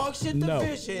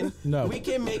 No. We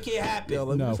can make it happen. Yo,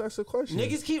 let me ask a question.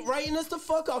 Niggas keep writing us the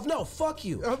fuck off. No, fuck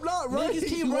you. I'm not writing Niggas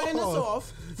keep writing us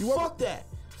off. Fuck that.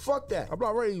 Fuck that. I'm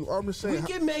not writing you. I'm just saying. We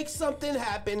can make something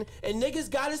happen, and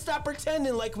niggas gotta stop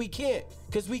pretending like we can't.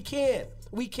 Because we can.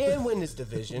 We can win this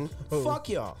division. Fuck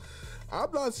y'all.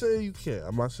 I'm not saying you can't.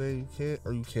 I'm not saying you can't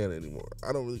or you can't anymore.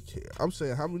 I don't really care. I'm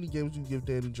saying how many games you give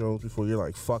Danny Jones before you're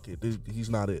like, fuck it, he's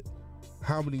not it.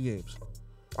 How many games?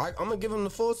 I'm gonna give him the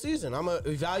full season. I'm gonna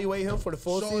evaluate him for the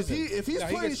full season. So if he's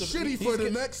playing shitty for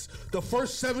the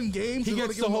first 7 games, he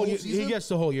gets the whole year. He gets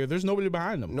the whole year. There's nobody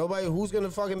behind him. Nobody who's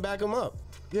gonna fucking back him up.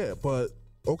 Yeah, but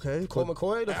okay. Cole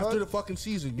McCoy, after the fucking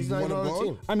season, he's not even on the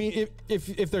team. I mean,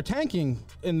 if they're tanking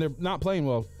and they're not playing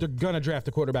well, they're gonna draft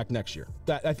a quarterback next year.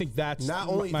 I think that's not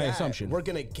only my that, assumption. We're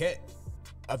gonna get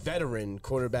a veteran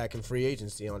quarterback in free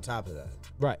agency on top of that.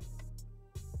 Right.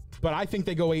 But I think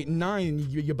they go 8-9 and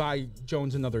you buy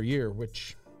Jones another year,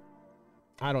 which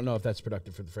I don't know if that's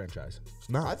productive for the franchise. It's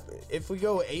not. If we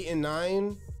go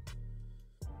 8-9,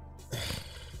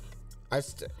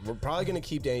 we're probably going to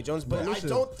keep Danny Jones, but I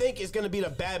don't think it's going to be a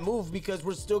bad move because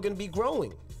we're still going to be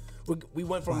growing. We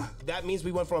went from that means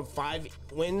we went from 5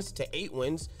 wins to 8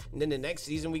 wins, and then the next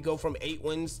season we go from 8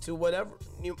 wins to whatever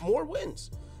more wins.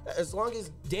 As long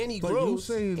as Danny grows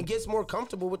and gets more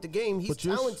comfortable with the game, he's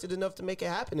talented enough to make it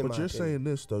happen. But you're saying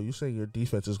this though. You're saying your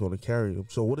defense is going to carry him.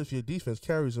 So what if your defense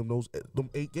carries him them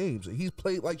 8 games and he's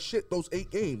played like shit those 8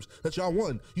 games that y'all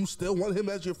won? You still want him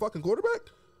as your fucking quarterback?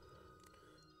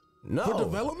 No. For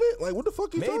development? Like what the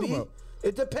fuck you talking about?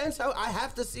 It depends how I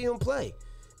have to see him play.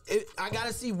 I got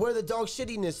to see where the dog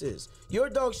shittiness is. Your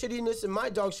dog shittiness and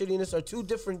my dog shittiness are 2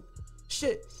 different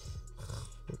shit.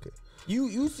 Okay.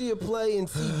 You see a play and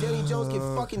see Danny Jones get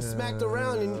fucking smacked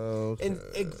around and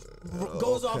it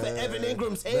goes off of Evan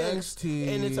Ingram's hands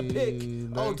and it's a pick.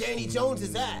 Oh, Danny Jones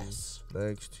is ass.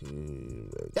 Next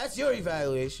team. That's your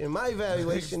evaluation. My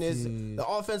evaluation is the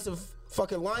offensive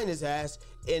fucking line is ass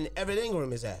and Evan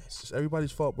Ingram is ass. It's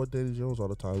everybody's fault but Danny Jones all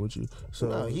the time with you. So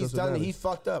no, he's done it. He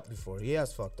fucked up before. He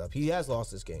has fucked up. He has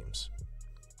lost his games.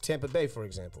 Tampa Bay, for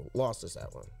example, lost us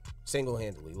that one.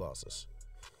 Single-handedly lost us.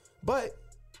 But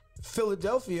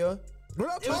Philadelphia, we're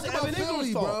not it was talking about Evan Philly,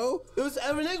 Ingram's fault. bro. It was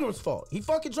Evan Ingram's fault. He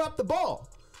fucking dropped the ball.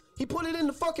 He put it in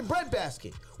the fucking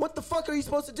breadbasket. What the fuck are you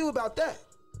supposed to do about that?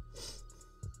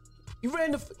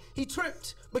 He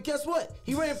tripped, but guess what?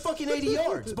 He ran fucking 80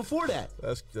 yards before that.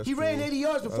 That's he ran 80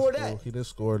 yards before that. Cool. He didn't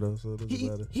score though, so it doesn't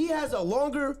matter. He has a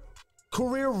longer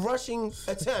career rushing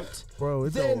attempt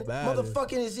than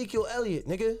motherfucking Ezekiel Elliott,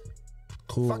 nigga.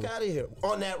 Cool. Fuck out of here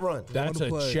on that run. That's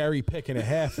a cherry pick and a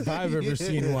half if I've ever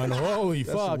seen one. Holy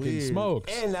fucking weird.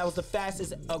 Smokes. And that was the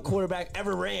fastest a quarterback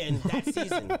ever ran that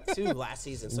season, too, last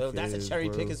season. So that's a cherry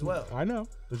pick as well. I know.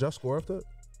 Did y'all score after that?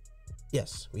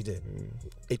 Yes, we did.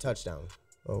 A touchdown.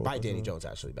 By Danny Jones,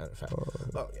 actually, matter of fact.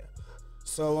 Oh, yeah.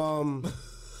 So,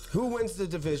 who wins the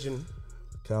division?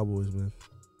 Cowboys, man.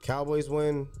 Cowboys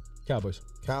win.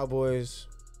 Cowboys.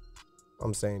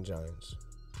 I'm saying Giants.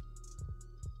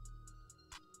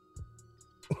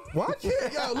 Why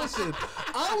can't y'all listen?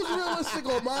 I was realistic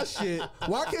on my shit.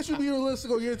 Why can't you be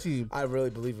realistic on your team? I really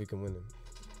believe we can win it.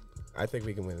 I think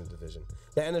we can win the division.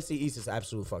 The NFC East is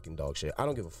absolute fucking dog shit. I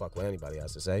don't give a fuck what anybody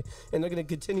has to say. And they're going to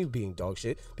continue being dog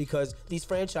shit because these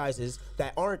franchises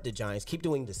that aren't the Giants keep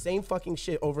doing the same fucking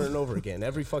shit over and over again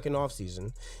every fucking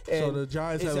offseason. So the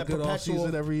Giants have a good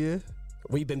offseason every year?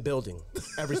 We've been building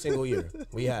every single year.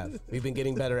 We have. We've been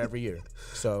getting better every year.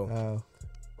 So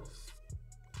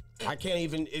I can't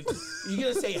even. If you're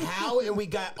gonna say how, and we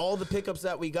got all the pickups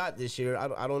that we got this year,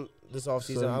 I don't. This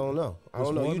offseason, so I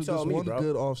don't know. You tell me, bro. One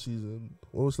good offseason.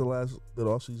 What was the last good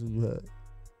offseason you had?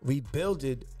 We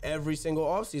builded every single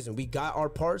offseason. We got our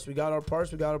parts.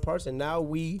 And now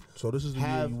we. So this is the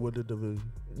year you win the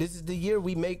division. This is the year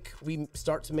we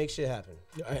start to make shit happen.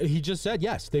 He just said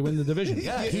yes. They win the division.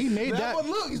 Yeah, he made that.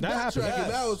 One, look, he's that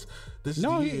backtracking. Yes.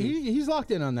 No, he's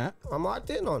locked in on that. I'm locked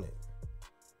in on it.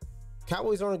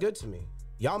 Cowboys aren't good to me.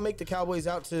 Y'all make the Cowboys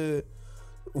out to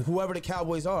whoever the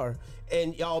Cowboys are,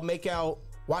 and y'all make out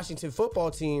Washington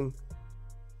football team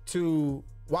to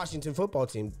Washington football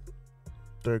team.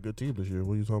 They're a good team this year.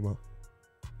 What are you talking about?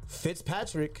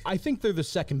 Fitzpatrick. I think they're the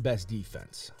second best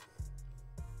defense.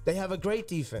 They have a great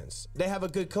defense. They have a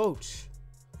good coach.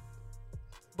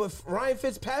 But Ryan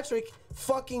Fitzpatrick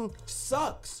fucking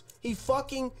sucks. He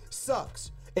fucking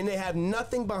sucks. And they have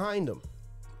nothing behind him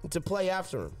to play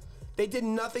after him. They did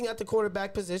nothing at the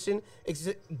quarterback position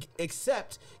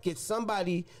except get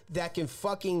somebody that can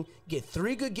fucking get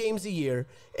 3 good games a year,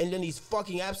 and then he's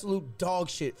fucking absolute dog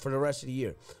shit for the rest of the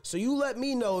year. So you let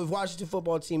me know if Washington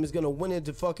football team is going to win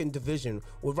the fucking division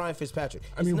with Ryan Fitzpatrick.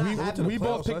 I mean, we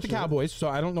both picked the Cowboys, so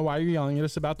I don't know why you're yelling at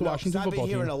us about the Washington football team. I've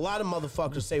been hearing a lot of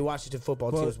motherfuckers say Washington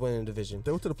football team is winning the division.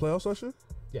 They went to the playoffs last year?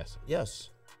 Yes. Yes.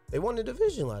 They won the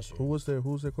division last year. Who was their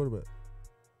quarterback?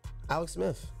 Alex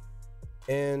Smith.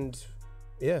 And,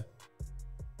 yeah.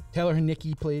 Taylor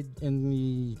Heineke played in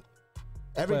the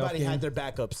Everybody had their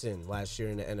backups in last year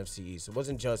in the NFC East. It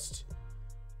wasn't just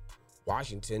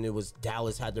Washington. It was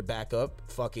Dallas had their backup.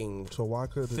 Fucking so why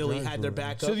could Philly had their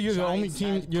backup. So you're the only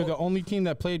team. You're the only team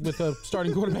that played with a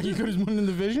starting quarterback you could have won in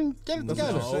the division. Get it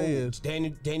together. No.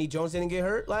 Danny Jones didn't get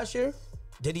hurt last year.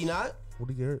 Did he not? When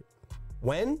did he get hurt?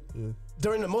 When? Yeah.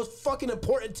 During the most fucking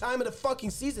important time of the fucking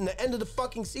season, the end of the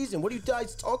fucking season. What are you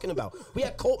guys talking about? We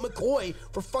had Colt McCoy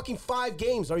for fucking 5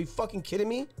 games. Are you fucking kidding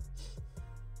me?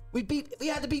 We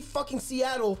had to beat fucking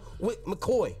Seattle with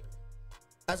McCoy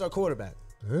as our quarterback.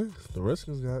 Yeah, the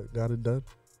Redskins got it done.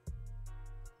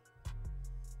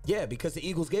 Yeah, because the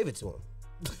Eagles gave it to him.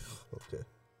 Okay.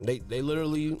 They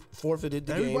literally forfeited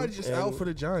the game. Everybody's just out for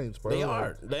the Giants, bro. They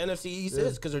are. The NFC East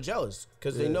is because they're jealous.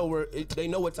 Because they know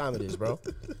what time it is, bro.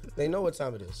 They know what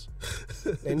time it is.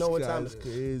 They know what time it is.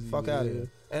 Crazy, Fuck out of here.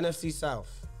 NFC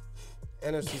South.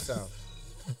 NFC South.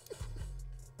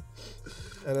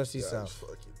 NFC South.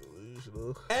 Fucking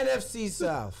delusional. NFC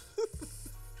South.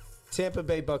 Tampa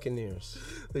Bay Buccaneers.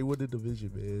 They win the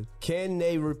division, man. Can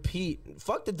they repeat?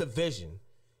 Fuck the division.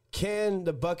 Can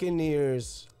the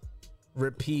Buccaneers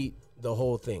repeat the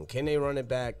whole thing? Can they run it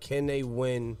back? Can they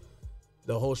win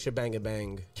the whole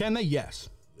shebang-a-bang? Can they? Yes.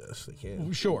 Yes, they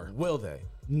can. Sure. Will they?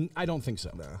 I don't think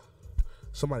so. Nah.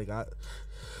 Somebody got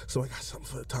something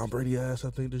for Tom Brady ass, I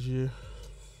think, this year.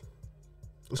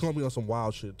 It's going to be on some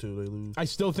wild shit, too. They lose. I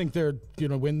still think they're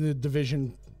going to win the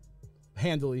division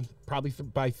handily, probably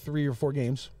by 3 or 4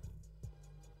 games.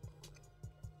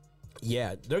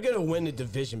 Yeah, they're going to win the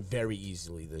division very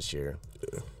easily this year.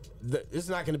 Yeah. It's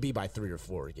not going to be by 3 or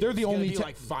 4 games. They're the only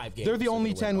like 5 games. They're the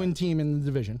only 10-win team in the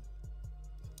division.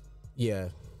 Yeah,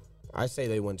 I say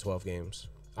they win 12 games.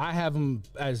 I have them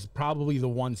as probably the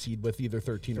 1 seed with either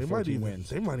 13 or 14 wins.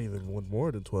 They might even win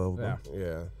more than 12.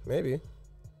 Yeah, maybe.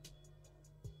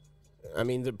 I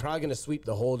mean, they're probably going to sweep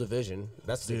the whole division.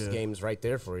 That's 6 games right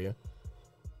there for you.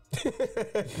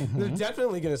 They're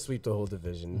definitely going to sweep the whole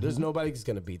division. There's nobody who's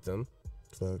going to beat them.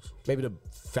 Facts. Maybe the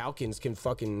Falcons can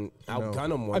fucking outgun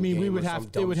them one I mean, game it would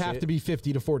shit. have to be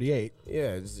 50-48. Yeah,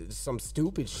 it's some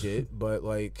stupid shit, but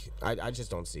like I just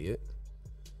don't see it.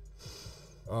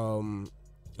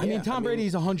 I mean, Tom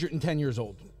Brady's 110 years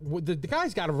old. The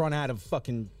guy's got to run out of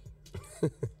fucking.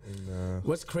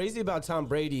 What's crazy about Tom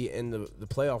Brady in the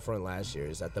playoff run last year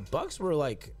is that the Bucs were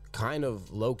like kind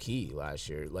of low key last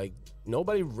year. Like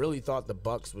nobody really thought the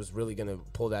Bucs was really going to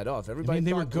pull that off. Everybody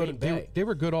they thought were good. Green Bay. They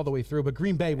were good all the way through, but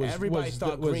Green Bay was. Everybody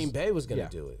thought Green Bay was going to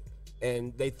do it,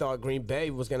 and they thought Green Bay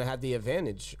was going to have the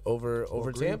advantage over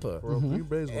Tampa. Green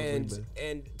Bay's Green Bay.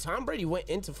 And Tom Brady went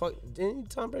into didn't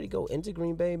Tom Brady go into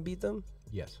Green Bay and beat them?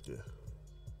 Yes. Yeah.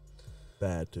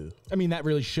 Bad too. I mean, that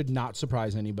really should not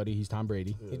surprise anybody. He's Tom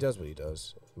Brady. He does what he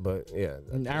does, but yeah.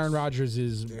 And Aaron Rodgers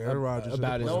is about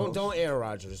don't Aaron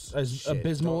Rodgers as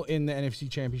abysmal in the NFC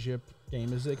Championship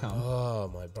game as they come.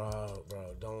 Oh my bro,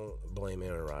 don't blame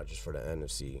Aaron Rodgers for the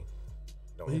NFC.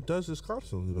 He does this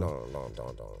constantly. No,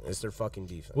 don't. It's their fucking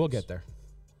defense. We'll get there.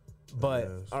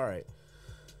 But all right,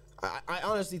 I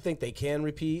honestly think they can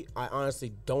repeat. I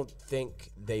honestly don't think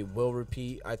they will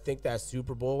repeat. I think that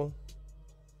Super Bowl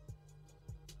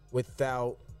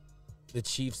without the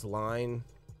Chiefs line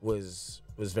was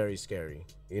very scary.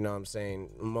 You know what I'm saying?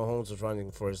 Mahomes was running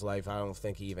for his life. I don't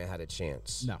think he even had a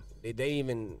chance. No. He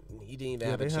didn't even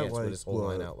have a chance with his whole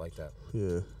line out like that.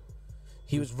 Yeah.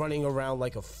 He was running around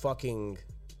like a fucking...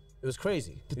 It was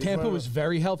crazy. Tampa was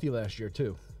very healthy last year,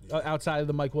 too. Outside of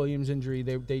the Mike Williams injury,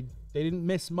 they didn't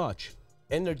miss much.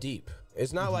 And they're deep.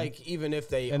 It's not like even if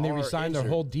they And they resigned their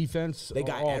whole defense. They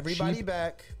got everybody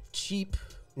back. Cheap,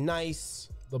 nice...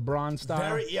 LeBron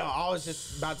style. I was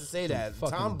just about to say that.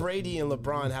 Tom Brady and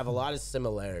LeBron have a lot of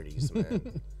similarities,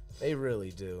 man. They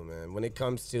really do, man. When it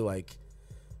comes to like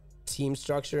team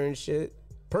structure and shit,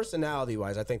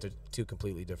 personality-wise, I think they're two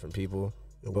completely different people.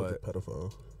 It was a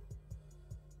pedophile.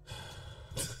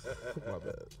 My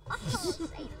bad.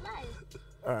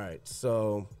 All right,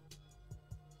 so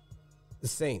the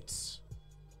Saints.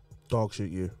 Dog shit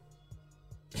year.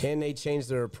 Can they change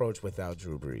their approach without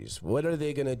Drew Brees? What are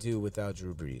they going to do without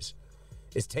Drew Brees?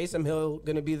 Is Taysom Hill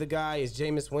going to be the guy? Is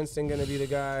Jameis Winston going to be the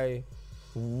guy?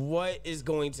 What is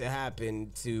going to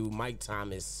happen to Mike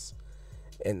Thomas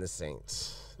and the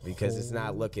Saints? Because it's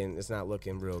not looking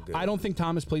real good. I don't think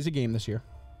Thomas plays a game this year.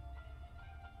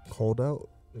 Hold out.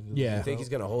 Yeah. You think he's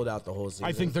going to hold out the whole season?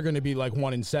 I think they're going to be like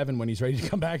 1-7 when he's ready to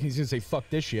come back. He's going to say, fuck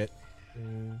this shit.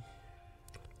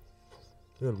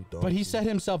 But he set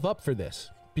himself up for this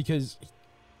because...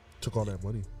 Took all that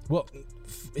money. Well,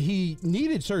 he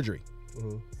needed surgery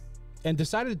and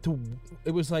decided to...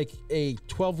 It was like a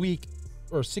 12-week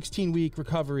or 16-week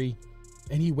recovery,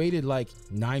 and he waited like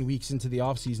 9 weeks into the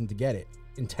offseason to get it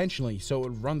intentionally so it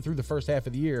would run through the first half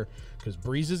of the year because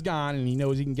Breeze is gone and he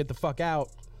knows he can get the fuck out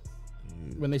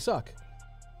when they suck.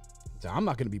 So I'm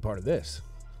not going to be part of this.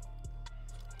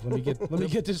 Let me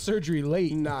get this surgery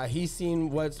late. Nah, he's seen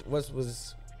what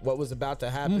was about to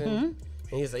happen, and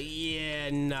he's like, yeah,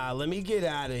 nah, let me get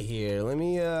out of here. Let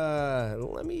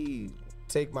me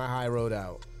take my high road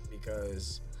out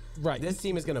because this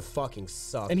team is gonna fucking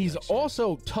suck. And he's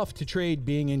also tough to trade,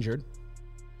 being injured.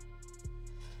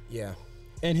 Yeah,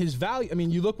 and his value. I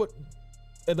mean, you look what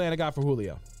Atlanta got for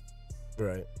Julio.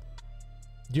 Right.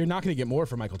 You're not going to get more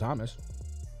for Michael Thomas.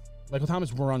 Michael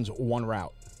Thomas runs one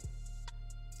route.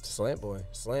 Slant boy,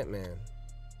 slant man.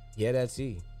 Yeah, that's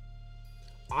he.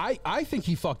 I think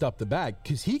he fucked up the bag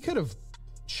because he could have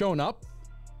shown up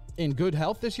in good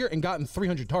health this year and gotten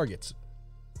 300 targets.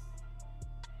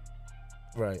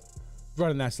 Right.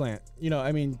 Running that slant. You know,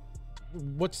 I mean,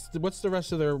 what's the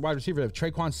rest of their wide receiver? They have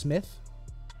Traquan Smith.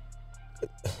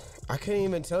 I couldn't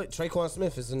even tell you. Traquan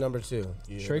Smith is the number 2.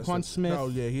 Yeah, Traquan Smith. Oh,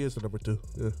 yeah, he is the number 2.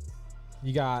 Yeah.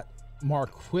 You got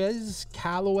Marquez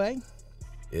Callaway.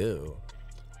 Ew.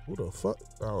 Who the fuck?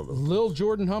 I don't know. Lil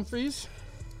Jordan Humphreys.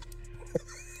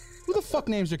 Who the fuck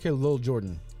names their kid Lil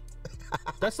Jordan?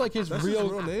 That's like his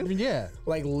real name? Yeah.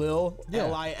 Like Lil, Yeah.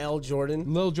 Lil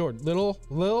Jordan. Lil Jordan.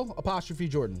 Lil apostrophe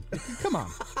Jordan. Come on.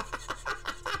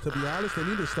 To be honest, they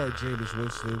need to start Jameis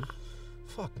Winston.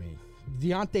 Fuck me.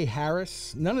 Deontay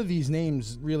Harris. None of these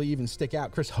names really even stick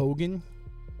out. Chris Hogan.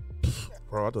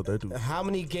 Bro, I thought they do. How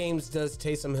many games does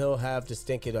Taysom Hill have to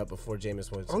stink it up before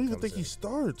Jameis Winston? I don't even think he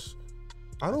starts.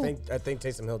 I think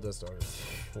Taysom Hill does start.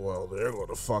 Well, they're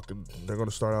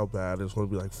gonna start out bad. It's gonna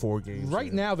be like 4 games.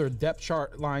 Right now, their depth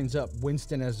chart lines up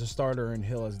Winston as the starter and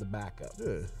Hill as the backup.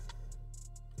 Yeah.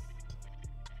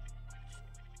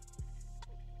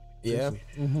 Yeah.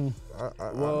 Mm-hmm.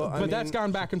 But that's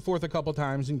gone back and forth a couple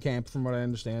times in camp, from what I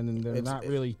understand, and they're not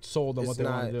really sold on what they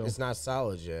want to do. It's not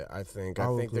solid yet. I think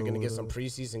they're going to get some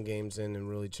preseason games in and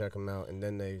really check them out, and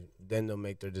then they'll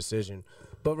make their decision.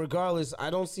 But regardless, I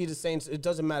don't see the Saints. It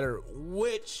doesn't matter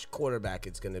which quarterback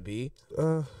it's going to be.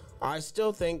 I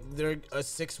still think they're a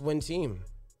 6-win team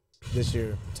this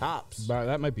year, tops. But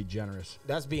that might be generous.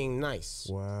 That's being nice.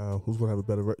 Wow. Who's gonna have a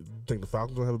better? Think the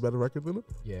Falcons gonna have a better record than them?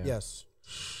 Yeah. Yes.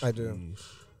 I do.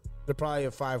 They're probably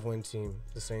a 5-win team.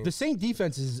 The Saint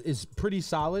defense is pretty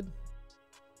solid,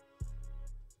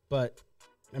 but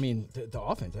I mean the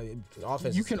offense. The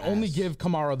offense. You can only give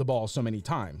Kamara the ball so many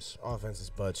times. Offense is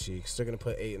butt cheeks. They're gonna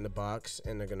put 8 in the box,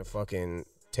 and they're gonna fucking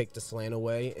take the slant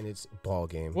away, and it's ball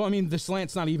game. Well, I mean the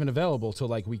slant's not even available till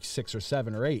like week 6 or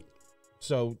 7 or 8.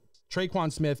 So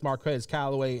Traquan Smith, Marquez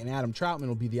Callaway, and Adam Troutman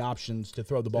will be the options to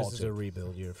throw the ball to. This is a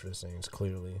rebuild year for the Saints,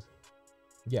 clearly.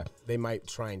 Yeah. They might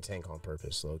try and tank on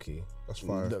purpose, low-key. That's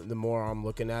fine. The more I'm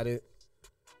looking at it,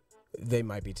 they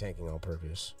might be tanking on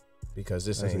purpose. Because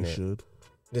this ain't it. Should.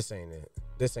 This ain't it.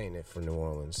 This ain't it for New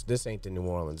Orleans. This ain't the New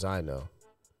Orleans I know.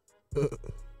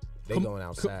 They going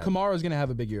outside. Kamara's going to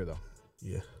have a big year, though.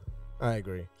 Yeah. I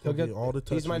agree. He'll get all the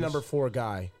touches. He's my number 4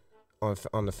 guy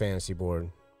on the fantasy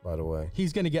board, by the way.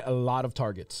 He's going to get a lot of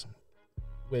targets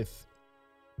with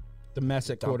the mess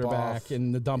at quarterback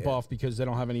and the dump off because they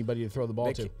don't have anybody to throw the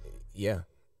ball to. Yeah.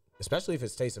 Especially if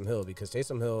it's Taysom Hill, because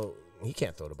Taysom Hill, he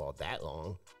can't throw the ball that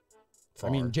long. I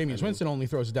mean, Jameis Winston only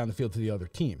throws it down the field to the other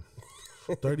team.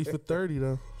 30 for 30,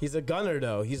 though. He's a gunner,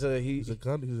 though. He's a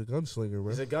gunslinger, bro.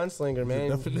 He's a gunslinger,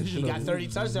 man. He got 30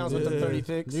 touchdowns with the 30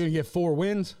 picks. You're going to get 4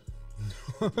 wins.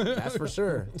 That's for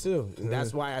sure, too. And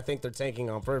that's why I think they're tanking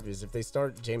on purpose. If they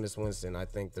start Jameis Winston, I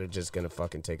think they're just going to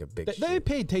fucking take a big shit. They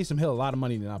paid Taysom Hill a lot of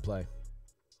money to not play.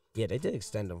 Yeah, they did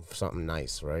extend him for something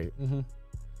nice, right? Mm-hmm.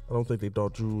 I don't think they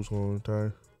thought Drew was going to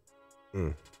retire.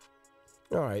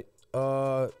 All right.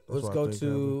 Let's go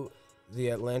to the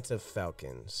Atlanta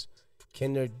Falcons.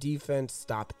 Can their defense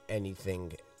stop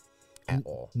anything at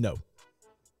all? No.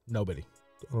 Nobody.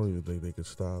 I don't even think they could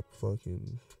stop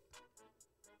fucking...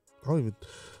 Do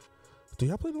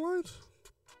y'all play the Lions?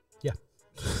 Yeah.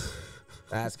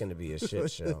 That's going to be a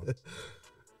shit show.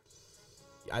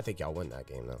 I think y'all win that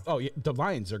game, though. Oh, yeah. The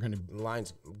Lions are going to... The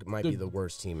Lions might be the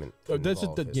worst team in that's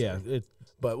all of history.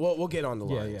 But we'll get on the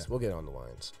Lions. Yeah. We'll get on the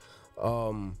Lions.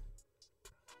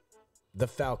 The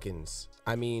Falcons.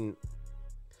 I mean...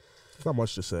 Not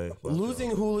much to say. Losing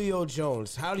Julio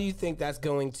Jones, how do you think that's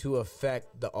going to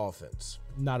affect the offense?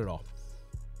 Not at all.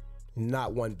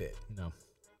 Not one bit. No.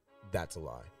 That's a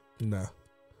lie. Nah.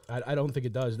 I don't think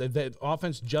it does. The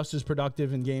offense just as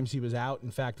productive in games he was out.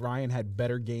 In fact, Ryan had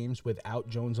better games without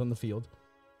Jones on the field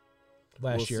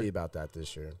last year. We'll see about that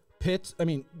this year. Pitts, I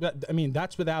mean,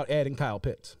 that's without adding Kyle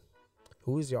Pitts.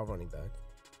 Who is y'all running back?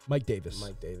 Mike Davis.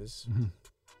 Mm-hmm.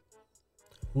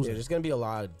 Yeah, there's going to be a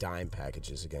lot of dime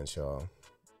packages against y'all.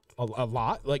 A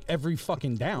lot? Like every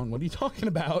fucking down. What are you talking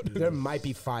about? There might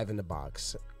be 5 in the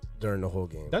box during the whole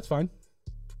game. That's fine.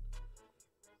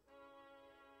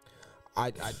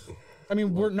 I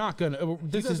mean, we're not going to.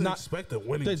 This is not. Expect a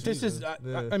winning this is,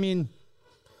 I mean,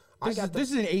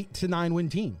 this is an 8 to 9 win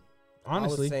team.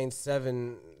 Honestly. I was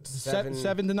saying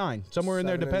 7 to 9. Somewhere in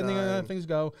there, depending on how things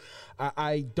go.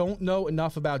 I don't know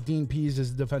enough about Dean Pease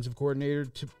as the defensive coordinator,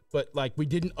 but like we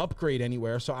didn't upgrade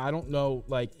anywhere, so I don't know.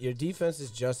 Like your defense is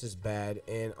just as bad,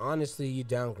 and honestly, you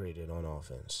downgraded on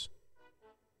offense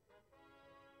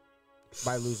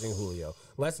by losing Julio.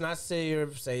 Let's not say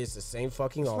it's the same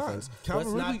fucking offense.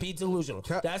 Let's not be delusional.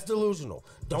 That's delusional.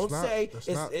 Don't say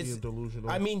it's delusional.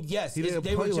 I mean, yes,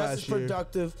 they were just as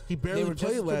productive. He barely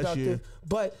played last year.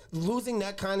 But losing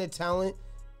that kind of talent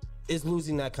is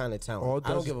losing that kind of talent.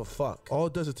 I don't give a fuck. All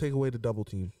it does is take away the double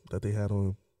team that they had on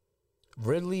him.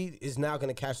 Ridley is now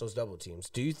going to catch those double teams.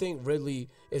 Do you think Ridley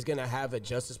is going to have a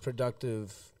just as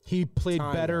productive? He played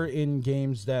better in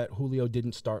games that Julio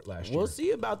didn't start last year. We'll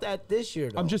see about that this year,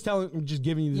 though. I'm just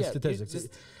giving you the statistics.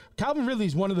 Calvin Ridley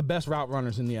is one of the best route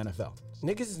runners in the NFL.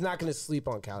 Niggas is not going to sleep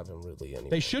on Calvin Ridley anymore.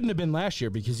 They shouldn't have been last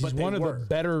year because he's one of the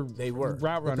better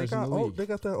route runners in the league. They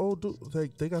got that old dude.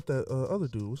 They got that other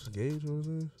dude. What's his Gage? What is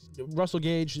it? Russell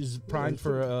Gage is primed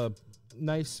for a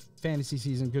nice fantasy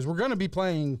season because we're going to be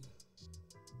playing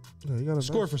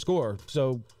score for score.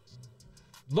 So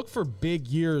look for big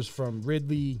years from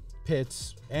Ridley,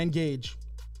 Pitts, and Gage.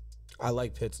 I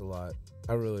like Pitts a lot.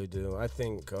 I really do. I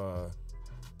think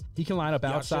he can line up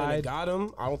outside. Got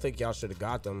him. I don't think y'all should have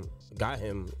got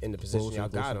him in the position y'all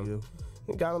got him.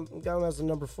 Got him as a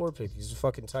number 4 pick. He's a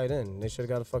fucking tight end. They should have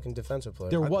got a fucking defensive player.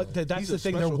 That's the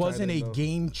thing. There wasn't a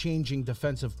game-changing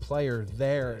defensive player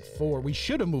there at 4. We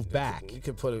should have moved back. You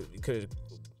could have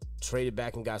traded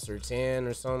back and got Surtain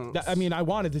or something. I mean, I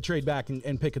wanted to trade back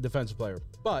and pick a defensive player,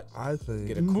 but I think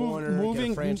get a corner, get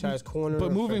a franchise corner.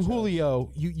 But moving Julio,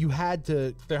 there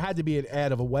had to be an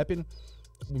add of a weapon.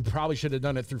 We probably should have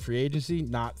done it through free agency,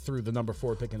 not through the number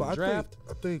 4 pick in the draft.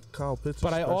 I think Kyle Pitts.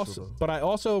 But I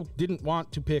also didn't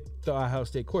want to pick the Ohio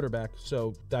State quarterback,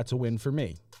 so that's a win for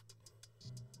me.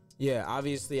 Yeah,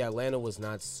 obviously Atlanta was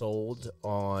not sold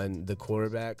on the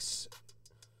quarterbacks.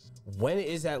 When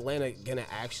is Atlanta gonna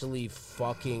actually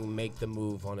fucking make the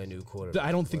move on a new quarterback?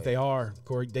 I don't think they are,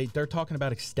 Corey. They're talking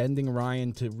about extending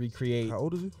Ryan to recreate. How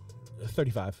old is he?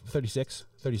 36,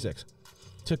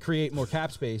 to create more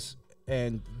cap space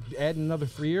and add another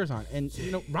 3 years on. And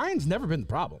Ryan's never been the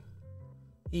problem.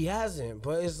 He hasn't,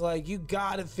 but it's like you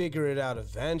gotta figure it out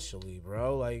eventually,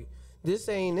 bro. Like this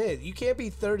ain't it. You can't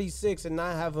be 36 and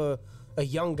not have a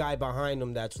young guy behind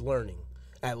him that's learning,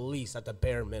 at least at the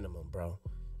bare minimum, bro.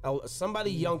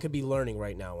 Somebody young could be learning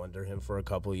right now under him for a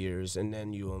couple years, and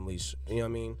then you unleash. You know what I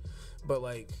mean? But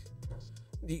like,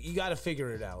 you got to figure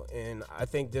it out. And I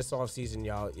think this offseason,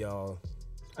 y'all.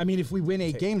 I mean, if we win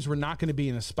 8 games, we're not going to be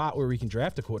in a spot where we can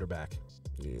draft a quarterback.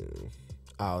 Yeah.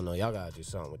 I don't know. Y'all got to do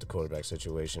something with the quarterback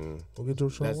situation. We'll get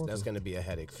that's going to be a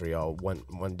headache for y'all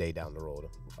one day down the road.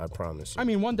 I promise you. I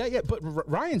mean, one day, yeah. But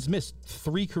Ryan's missed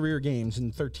 3 career games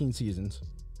in 13 seasons.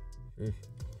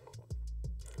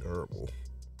 Terrible.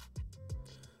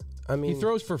 I mean, he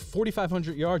throws for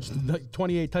 4,500 yards,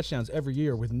 28 touchdowns every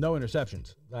year with no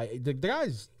interceptions. Like, the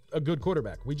guy's a good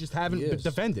quarterback. We just haven't been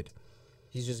defended.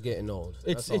 He's just getting old.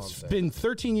 It's been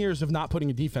 13 years of not putting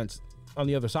a defense on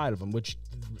the other side of him, which,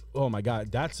 oh my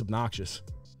God, that's obnoxious.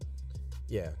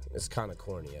 Yeah, it's kind of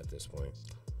corny at this point.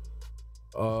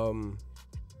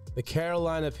 The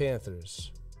Carolina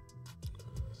Panthers.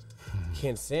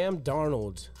 Can Sam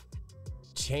Darnold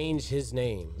change his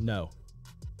name? No.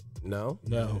 No?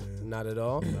 No. Not at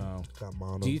all? No.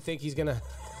 Do you think he's going to...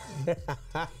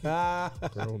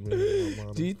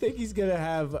 Do you think he's going to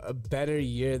have a better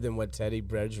year than what Teddy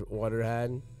Bridgewater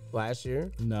had last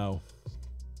year? No.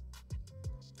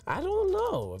 I don't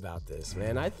know about this,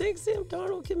 man. I think Sam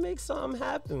Darnold can make something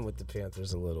happen with the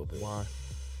Panthers a little bit. Why?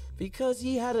 Because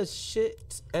he had a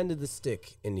shit end of the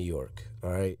stick in New York,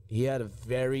 all right? He had a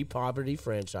very poverty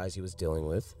franchise he was dealing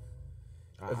with.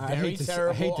 I hate to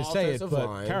say it,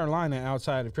 but Carolina,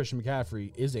 outside of Christian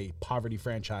McCaffrey, is a poverty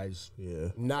franchise. Yeah,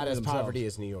 not as poverty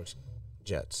as New York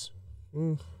Jets.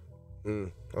 I'm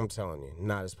telling you,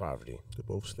 not as poverty. They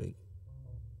both stink.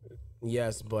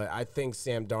 Yes, but I think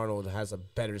Sam Darnold has a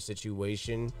better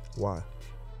situation. Why?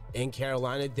 In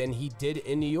Carolina than he did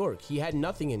in New York. He had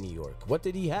nothing in New York. What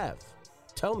did he have?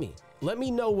 Tell me. Let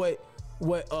me know what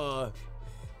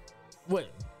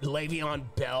Le'Veon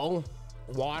Bell.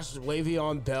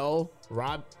 Le'Veon Bell,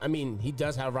 he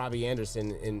does have Robbie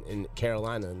Anderson in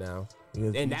Carolina now.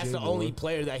 And that's DJ the Moore. Only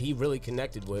player that he really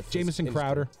connected with. Jamison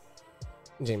Crowder,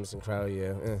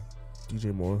 yeah.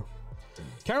 DJ Moore.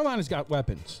 Carolina's got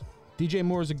weapons. DJ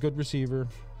Moore is a good receiver.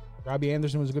 Robbie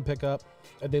Anderson was a good pickup.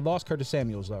 They lost Curtis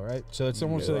Samuels, though, right? So it's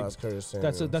almost like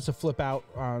that's a flip out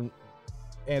on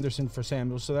Anderson for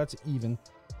Samuels, so that's even.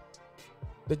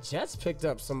 The Jets picked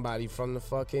up somebody from the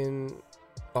fucking...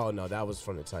 Oh, no, that was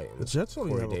from the Titans. The Jets don't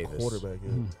even have a quarterback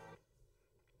yet.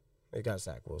 They got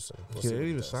Zach Wilson. They didn't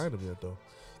even sign him yet, though.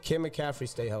 Can McCaffrey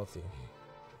stay healthy?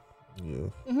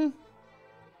 Yeah.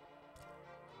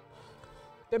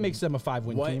 That makes them a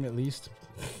 5-win team, at least.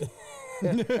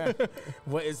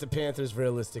 What is the Panthers'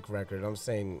 realistic record? I'm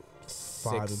saying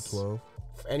 5-12.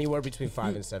 Anywhere between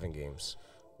 5 and 7 games.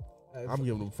 I'm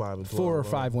giving them 5 and 12. 4 or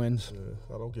 5 wins.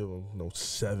 Yeah, I don't give them no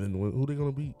 7 wins. Who they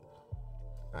going to beat?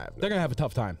 They're going to have a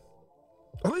tough time.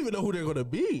 I don't even know who they're going to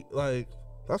beat. Like,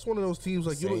 that's one of those teams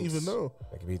like Saints. You don't even know.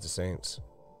 They could beat the Saints.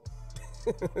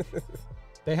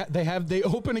 They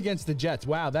open against the Jets.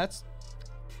 Wow, that's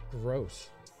gross.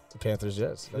 The Panthers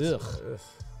Jets.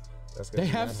 That's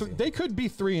they could be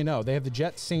 3-0. They have the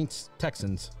Jets, Saints,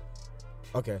 Texans.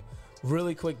 Okay.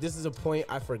 Really quick, this is a point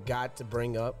I forgot to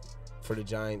bring up for the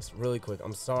Giants. Really quick.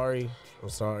 I'm sorry.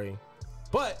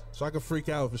 But so I can freak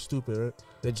out if it's stupid, right?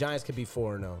 The Giants could be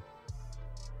 4-0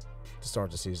 to start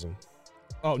the season.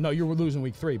 Oh, no, you're losing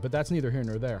week 3, but that's neither here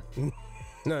nor there.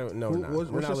 No,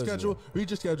 what's your schedule? Read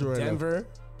your schedule right now. Denver,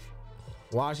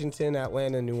 Washington,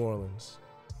 Atlanta, New Orleans.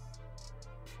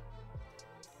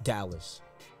 Dallas,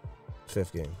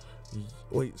 5th game.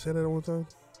 Wait, say that one time.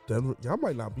 Denver. Y'all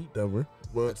might not beat Denver,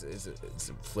 but It's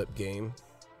a flip game.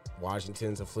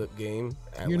 Washington's a flip game.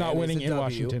 You're not Atlanta's winning a in W.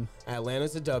 Washington.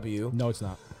 Atlanta's a W. No, it's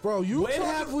not. bro, When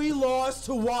have we lost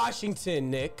to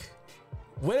Washington, Nick?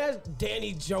 When has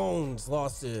Danny Jones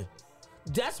lost to...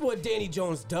 That's what Danny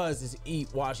Jones does, is eat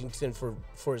Washington for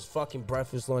his fucking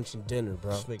breakfast, lunch, and dinner,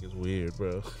 bro. This nigga's weird,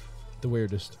 bro. The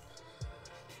weirdest.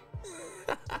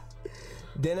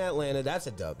 Then Atlanta, that's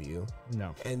a W.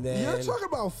 No. And then... You're talking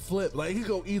about flip. Like, he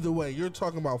go either way. You're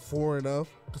talking about 4-0.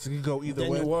 Because he can go either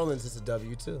then way. New Orleans is a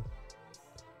W, too.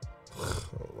 Oh,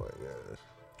 my gosh.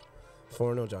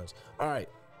 4-0 Giants. All right.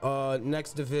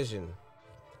 Next division.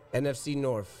 NFC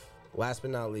North. Last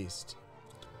but not least.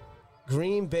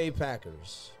 Green Bay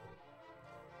Packers.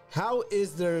 How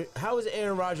is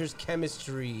Aaron Rodgers'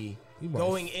 chemistry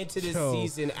going into this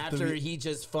season after he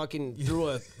just fucking threw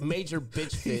a major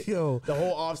bitch fit the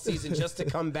whole offseason just to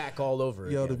come back all over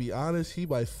again? To be honest, he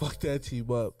might fuck that team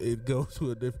up and go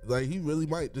to a different... Like, he really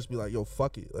might just be like, yo,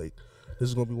 fuck it. Like, this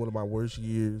is going to be one of my worst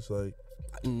years. Like,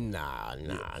 Nah.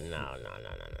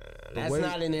 That's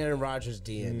not in Aaron Rodgers'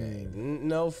 DNA.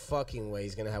 No fucking way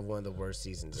he's gonna have one of the worst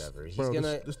seasons ever. He's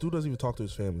this dude doesn't even talk to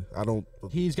his family.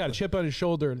 He's got a chip on his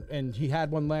shoulder, and he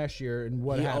had one last year. And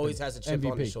what he happened? always has a chip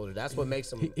MVP. on his shoulder. That's what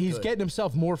makes him. He's good. getting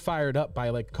himself more fired up by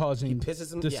like causing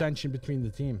pisses him- dissension between the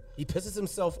team. He pisses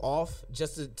himself off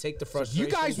just to take the frustration.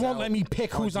 You guys won't let me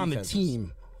pick who's on the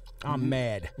team. I'm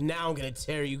mad. Now I'm gonna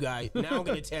tear you guys. Now I'm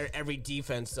gonna tear every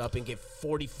defense up and get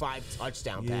 45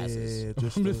 touchdown passes.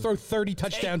 I'm gonna throw 30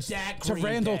 touchdowns to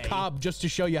Randall Cobb just to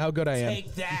show you how good I am.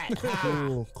 Take that.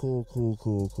 Cool.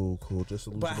 Just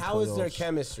to lose. But how is their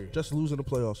chemistry? Just losing the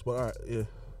playoffs. But all right, yeah.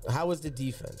 How is the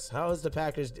defense? How is the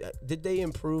Packers? Did they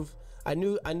improve? I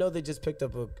know they just picked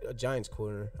up a Giants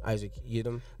corner, Isaac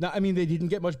Yiadom. No, I mean they didn't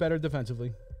get much better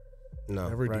defensively. No,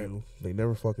 Never do. They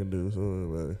never fucking do.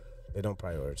 So, they don't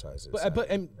prioritize it. But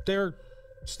and they're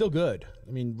still good.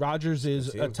 I mean, Rodgers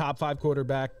is a top 5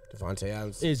 quarterback. Devontae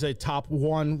Adams is a top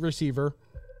 1 receiver.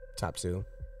 Top 2.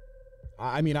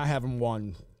 I mean, I have him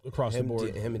 1 across the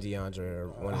board. Him and DeAndre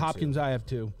are 1 Hopkins, I have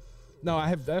 2. No, I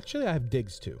have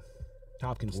Diggs 2.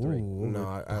 Hopkins 3. No,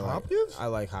 Hopkins? I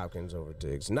like Hopkins over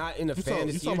Diggs. Not in a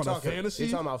fantasy. You talking about fantasy?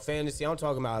 You're talking about fantasy. I'm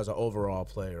talking about as an overall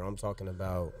player. I'm talking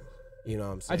about, you know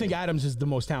what I'm saying? I think Adams is the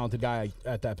most talented guy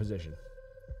at that position.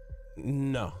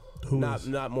 No.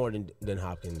 Not more than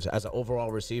Hopkins. As an overall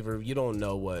receiver, you don't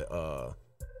know what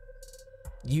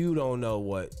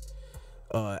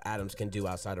Adams can do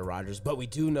outside of Rodgers, but we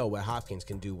do know what Hopkins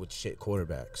can do with shit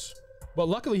quarterbacks. Well,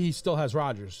 luckily he still has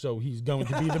Rodgers, so he's going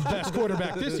to be the best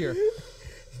quarterback this year.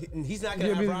 He's not going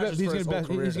to have Rodgers for his whole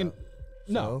career.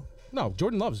 No.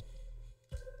 Jordan Love's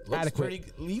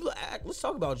adequate. Let's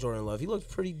talk about Jordan Love. He looks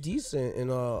pretty decent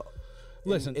in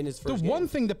Listen, in his first the one game.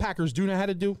 thing the Packers do know how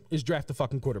to do is draft the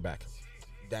fucking quarterback.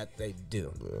 That they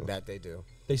do.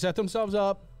 They set themselves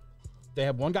up. They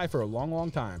have one guy for a long,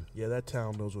 long time. Yeah, that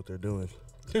town knows what they're doing.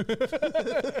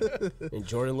 And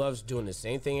Jordan Love's doing the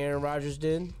same thing Aaron Rodgers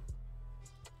did,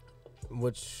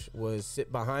 which was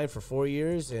sit behind for 4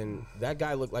 years, and that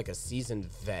guy looked like a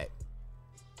seasoned vet.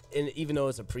 And even though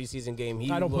it's a preseason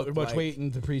game, I don't put much weight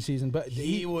into preseason, but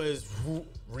he was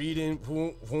reading.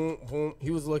 He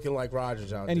was looking like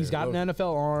Rodgers out there. And he's got an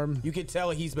NFL arm. You could tell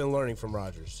he's been learning from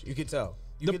Rodgers. You could tell.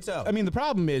 You could tell. I mean, the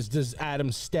problem is, does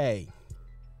Adams stay?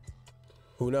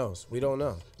 Who knows? We don't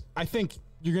know. I think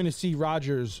you're going to see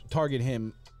Rodgers target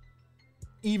him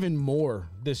even more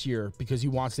this year because he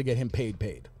wants to get him paid.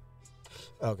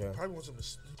 Okay. Probably wants him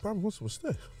to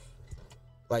stay.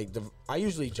 Like I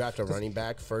usually draft a running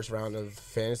back first round of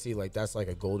fantasy. Like that's like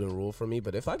a golden rule for me.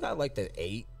 But if I got like the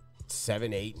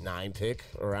 7, 8, 9 pick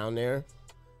around there,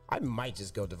 I might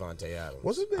just go Devontae Adams.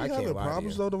 Wasn't they having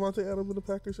problems though, Devontae Adams in the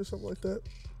Packers or something like that?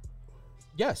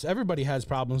 Yes, everybody has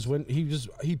problems when he was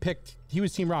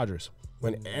Team Rodgers.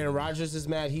 When Aaron Rodgers is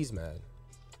mad, he's mad.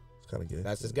 It's kind of gay.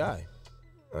 That's his guy.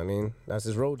 I mean, that's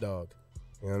his road dog.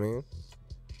 You know what I mean?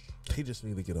 They just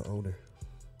need to get an owner.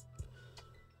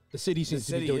 The city seems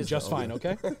to be doing just fine,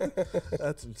 okay?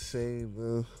 That's insane,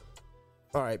 man.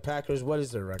 All right, Packers, what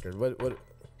is their record? What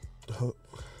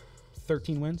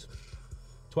 13 wins?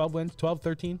 12 wins? 12,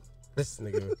 13? This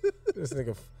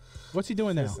nigga. What's he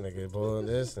doing now? This nigga.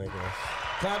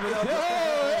 Clap it up.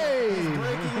 Hey! He's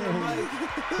breaking the mic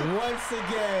once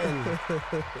again.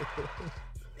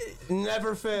 It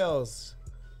never fails.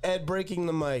 Ed breaking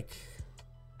the mic.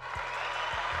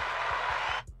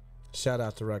 Shout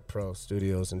out to Rec Pro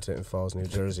Studios in Tinton Falls, New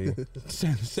Jersey.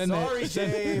 Send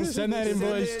that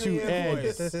invoice to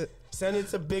Ed. Send it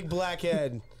to Big Black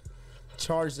Ed.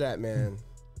 Charge that man.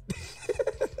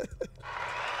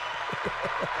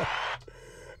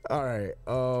 All right.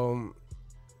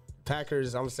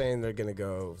 Packers, I'm saying they're going to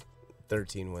go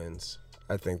 13 wins.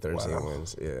 I think 13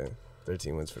 wins. Yeah.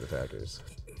 13 wins for the Packers.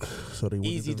 So they win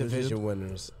Easy the division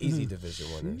winners. Easy division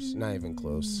winners. Not even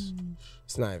close.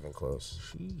 It's not even close.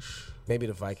 Maybe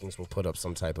the Vikings will put up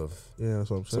some type of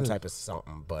that's what I'm saying. some type of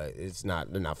something, but it's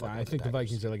not. They're not. I think the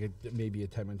Vikings are like maybe a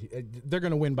 10-win team. They're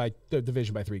going to win by the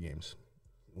division by 3 games,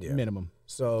 minimum.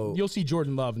 So you'll see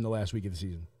Jordan Love in the last week of the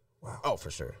season. Wow. Oh, for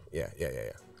sure. Yeah.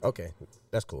 Okay,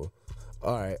 that's cool.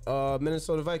 All right,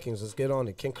 Minnesota Vikings. Let's get on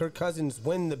it. Can Kirk Cousins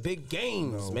win the big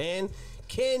games, man?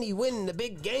 Can he win the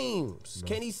big games? No.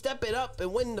 Can he step it up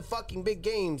and win the fucking big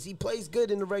games? He plays good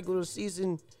in the regular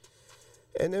season,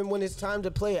 and then when it's time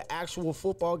to play an actual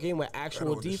football game with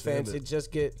actual defense, it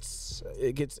just gets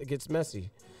messy.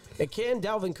 And can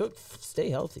Dalvin Cook stay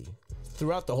healthy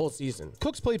throughout the whole season?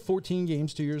 Cook's played 14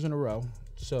 games 2 years in a row,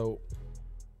 so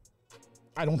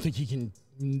I don't think he can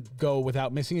go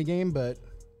without missing a game, but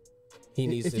he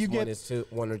needs to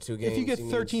one or two games. If you get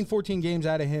 13, 14 games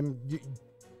out of him,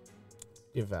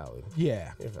 you're valid.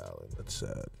 Yeah. You're valid. That's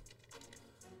sad.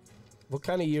 What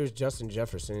kind of years Justin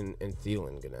Jefferson and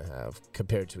Thielen going to have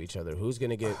compared to each other? Who's going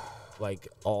to get, like,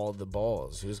 all the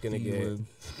balls? Who's going to get...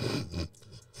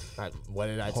 What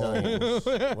did I tell you?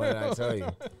 What did I tell you?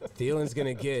 Thielen's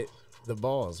going to get the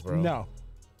balls, bro. No.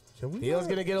 Thielen's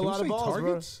going to get a lot of balls,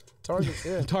 targets? Bro. Targets,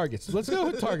 yeah. Targets. Let's go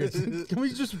with targets. Can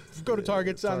we just go to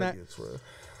targets on that?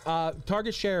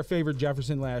 Target share favored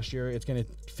Jefferson last year. It's going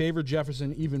to favor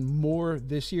Jefferson even more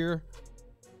this year.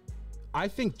 I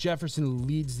think Jefferson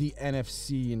leads the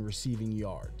NFC in receiving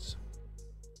yards.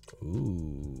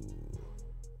 Ooh.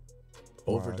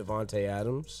 Over Devontae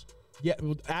Adams? Yeah,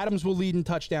 Adams will lead in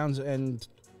touchdowns and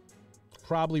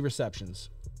probably receptions.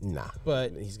 Nah.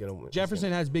 But he's gonna win.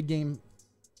 Jefferson has big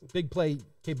play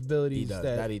capabilities. He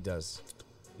does. He does.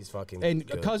 He's fucking And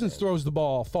good, Cousins throws the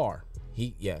ball far.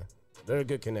 They're a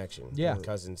good connection. Yeah.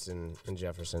 Cousins and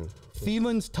Jefferson.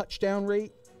 Thielen's touchdown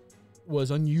rate was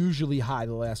unusually high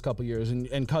the last couple of years,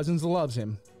 and Cousins loves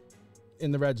him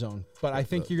in the red zone. But I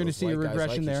think you're going to see a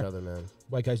regression there. Other, man.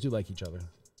 White guys do like each other.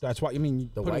 That's why, put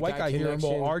a white guy here and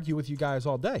we'll argue with you guys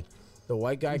all day. The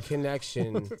white guy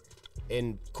connection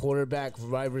in quarterback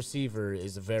wide receiver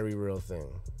is a very real thing.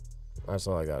 That's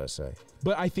all I got to say.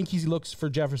 But I think he looks for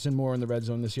Jefferson more in the red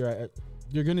zone this year.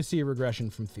 You're going to see a regression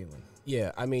from Thielen.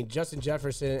 Yeah, Justin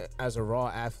Jefferson as a raw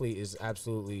athlete is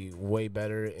absolutely way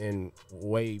better and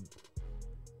way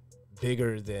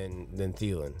bigger than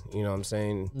Thielen. You know what I'm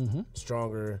saying? Mm-hmm.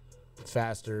 Stronger,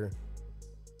 faster.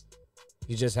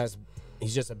 He's just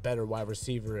a better wide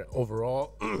receiver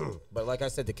overall. But like I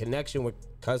said, the connection with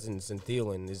Cousins and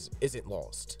Thielen isn't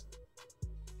lost.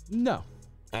 No.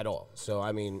 At all. So,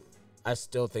 I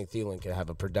still think Thielen can have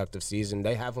a productive season.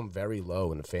 They have him very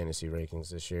low in the fantasy rankings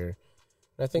this year.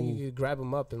 I think you could grab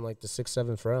him up in like the 6th,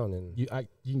 7th round, and you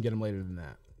can get him later than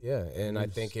that. Yeah, and I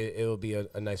think it'll be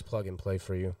a nice plug and play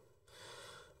for you.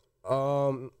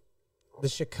 The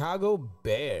Chicago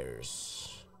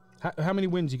Bears. How many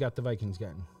wins you got the Vikings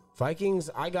getting? Vikings,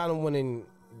 I got them winning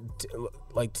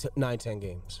 9, 10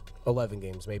 games, 11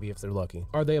 games maybe if they're lucky.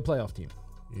 Are they a playoff team?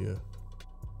 Yeah.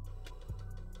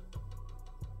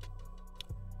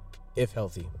 If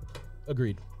healthy.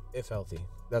 Agreed. If healthy.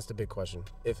 That's the big question.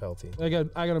 If healthy. I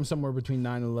got them somewhere between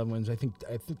 9 and 11 wins. I think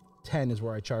 10 is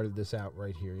where I charted this out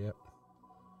right here. Yep.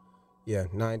 Yeah,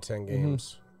 9, 10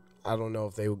 games. I don't know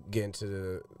if they get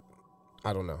into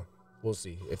I don't know. We'll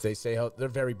see. If they stay healthy, they're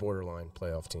very borderline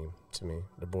playoff team to me.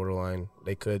 They're borderline.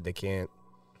 They could, they can't.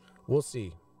 We'll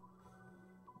see.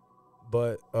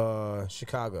 But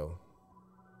Chicago.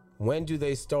 When do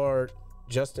they start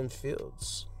Justin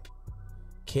Fields?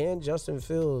 Can Justin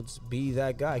Fields be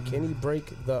that guy? Can he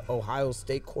break the Ohio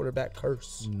State quarterback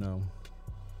curse? No.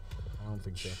 I don't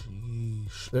think so.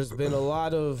 Sheesh. There's been a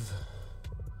lot of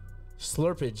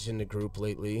slurpage in the group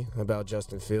lately about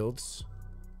Justin Fields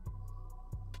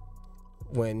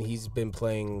when he's been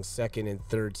playing second and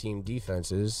third team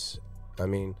defenses.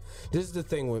 This is the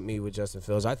thing with me with Justin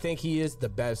Fields. I think he is the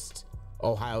best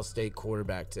Ohio State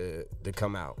quarterback to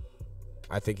come out.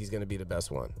 I think he's going to be the best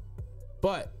one.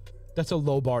 But that's a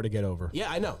low bar to get over.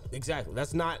 Yeah, I know. Exactly.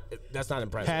 That's not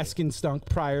impressive. Haskins stunk.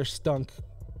 Pryor stunk.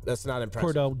 That's not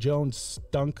impressive. Cordell Jones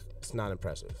stunk. It's not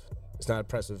impressive. It's not an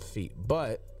impressive feat.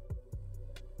 But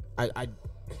I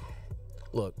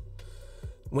look,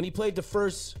 when he played the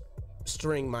first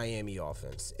string Miami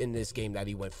offense in this game that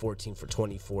he went 14 for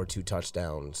 24, 2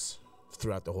 touchdowns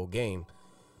throughout the whole game,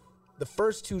 the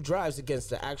first 2 drives against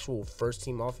the actual first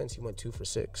team offense, he went 2 for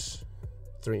 6,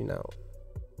 3 and out,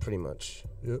 pretty much.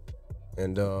 Yep.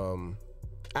 And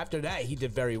after that, he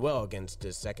did very well against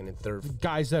the second and third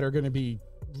guys that are going to be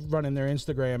running their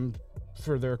Instagram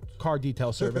for their car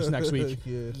detail service next week.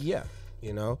 Yeah,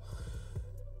 you know.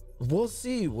 We'll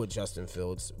see with Justin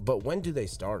Fields, but when do they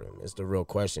start him is the real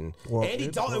question. Well, Andy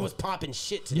Dalton was popping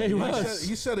shit today. Yeah, he was.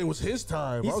 He said it was his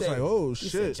time. I was like, oh,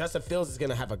 shit. Justin Fields is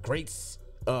going to have a great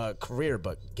career,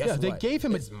 but guess what? They gave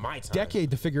him a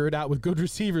decade to figure it out with good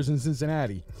receivers in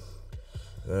Cincinnati.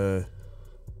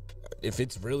 If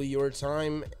it's really your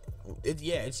time,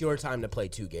 it's your time to play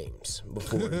 2 games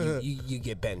before you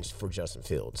get benched for Justin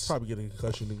Fields. Probably getting a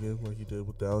concussion again like he did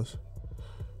with Dallas.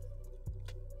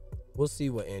 We'll see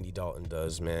what Andy Dalton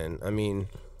does, man. I mean,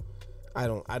 I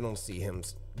don't see him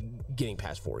getting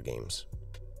past 4 games.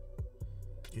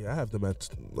 Yeah, I have them at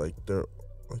their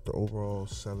overall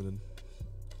 7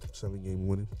 game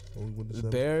winning. Only win the 7.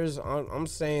 Bears, I'm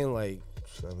saying like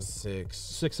 7. 6.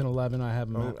 6-11. I have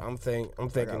them. I'm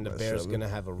thinking the Bears gonna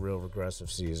have a real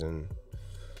regressive season.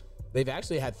 They've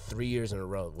actually had 3 years in a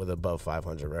row with above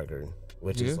 500 record,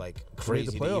 which is like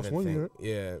crazy to even think.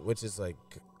 Yeah, which is like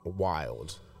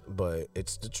wild. But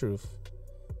it's the truth.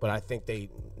 But I think they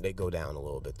go down a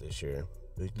little bit this year.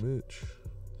 Big Mitch.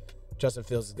 Justin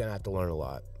Fields is going to have to learn a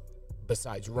lot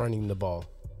besides running the ball.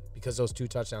 Because those 2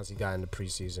 touchdowns he got in the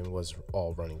preseason was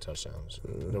all running touchdowns.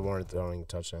 There weren't throwing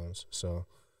touchdowns. So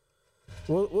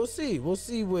we'll see. We'll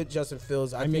see with Justin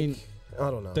Fields. I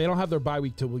don't know. They don't have their bye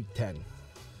week till week 10.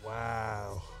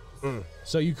 Wow.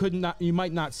 So you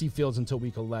might not see Fields until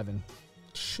week 11.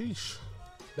 Sheesh.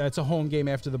 That's a home game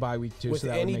after the bye week, too. With so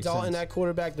Andy Dalton at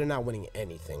quarterback, they're not winning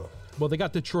anything. Well, they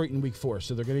got Detroit in week 4,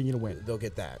 so they're going to need a win. They'll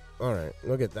get that. All right.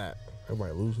 They'll get that. They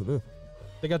might lose to them.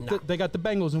 They got the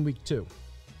Bengals in week 2.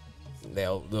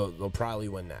 They'll probably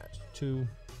win that. 2.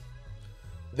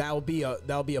 That'll be a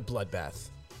bloodbath.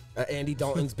 Andy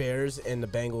Dalton's Bears and the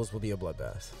Bengals will be a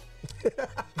bloodbath.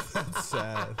 That's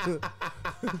sad.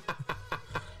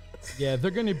 Yeah, they're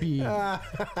going to be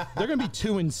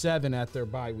 2-7 at their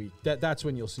bye week. That's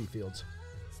when you'll see Fields.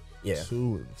 Yeah,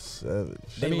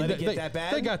 2-7. That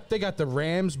bad? They got the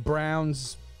Rams,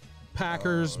 Browns,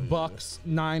 Packers, Bucks,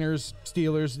 Niners,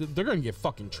 Steelers. They're going to get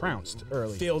fucking trounced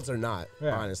early. Fields are not.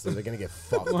 Yeah. Honestly, they're going to get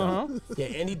fucked up. Yeah,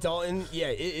 Andy Dalton. Yeah,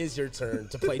 it is your turn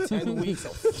to play 10 weeks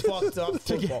of fucked up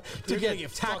football. to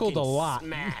get tackled a lot,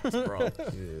 smacked, bro. Yeah.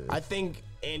 I think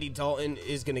Andy Dalton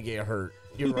is going to get hurt.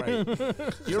 You're right.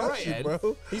 You're right, Ed.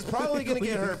 Bro. He's probably going to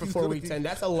get hurt before week 10.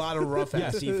 That's a lot of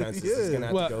rough-ass defenses he's going to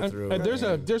have to go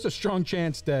through. There's a strong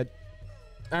chance that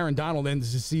Aaron Donald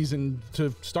ends the season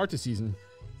to start the season.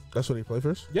 That's when he play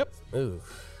first? Yep. Ooh.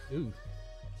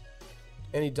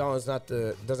 Andy Dalton's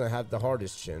doesn't have the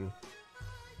hardest chin.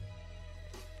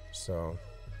 So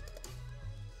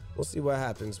we'll see what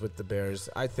happens with the Bears.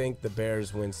 I think the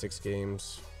Bears win 6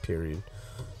 games, period.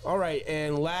 All right,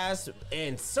 and last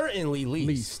and certainly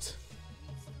least,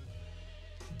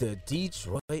 the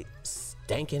Detroit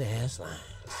stinking ass Lions.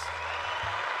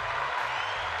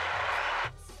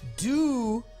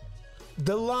 Do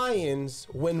the Lions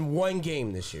win 1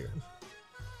 game this year?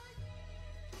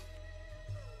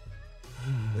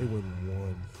 They win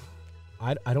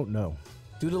 1. I don't know.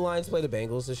 Do the Lions play the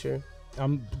Bengals this year?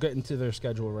 I'm getting to their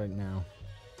schedule right now.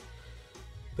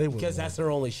 Because that's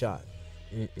their only shot.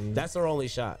 That's their only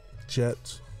shot.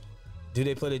 Jets. Do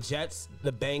they play the Jets,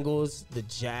 the Bengals, the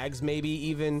Jags maybe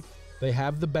even? They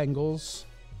have the Bengals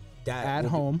at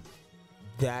home.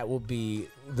 That will be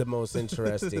the most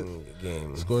interesting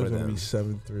game. Score's going to be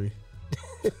 7-3.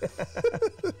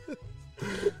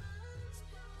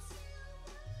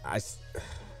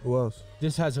 Who else?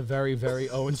 This has a very, very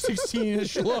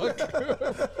 0-16-ish look.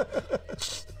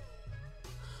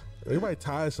 They might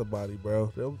tie somebody,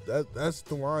 bro. That's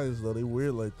the Lions, though. They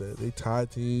weird like that. They tie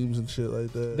teams and shit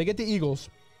like that. They get the Eagles.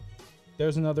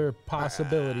 There's another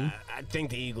possibility. I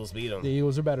think the Eagles beat them. The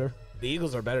Eagles are better. The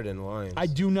Eagles are better than the Lions. I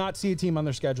do not see a team on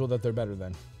their schedule that they're better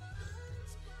than.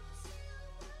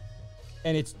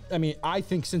 And I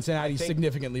think Cincinnati's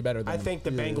significantly better than them. I think the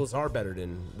Bengals are better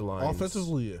than the Lions.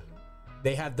 Offensively, yeah.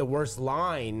 They have the worst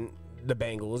line, the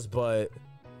Bengals, but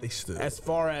as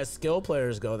far as skill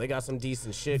players go, they got some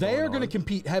decent shit. They are going to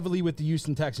compete heavily with the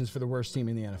Houston Texans for the worst team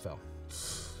in the NFL.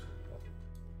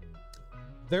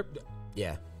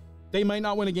 They might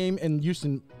not win a game, and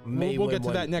Houston, we'll get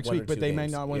to that next week, but they may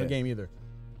not win a game either.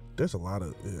 There's a lot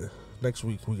of, next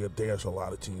week there's a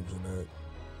lot of teams in that.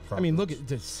 I mean, look at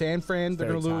the San Fran, they're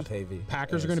going to lose.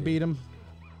 Packers are going to beat them.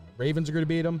 Ravens are going to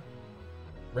beat them.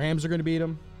 Rams are going to beat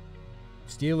them.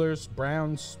 Steelers,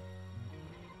 Browns,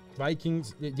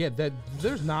 Vikings.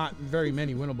 There's not very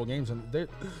many winnable games on there.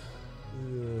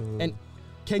 And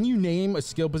can you name a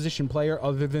skill position player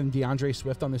other than DeAndre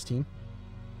Swift on this team?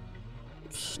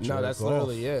 No, that's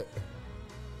literally it.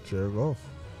 Jared Goff.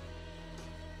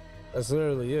 That's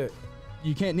literally it.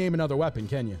 You can't name another weapon,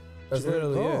 can you? That's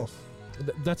literally it.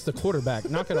 That's the quarterback.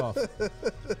 Knock it off.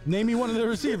 Name me one of the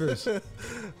receivers.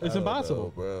 It's impossible.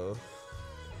 Know, bro.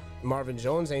 Marvin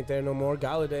Jones ain't there no more.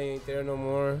 Galladay ain't there no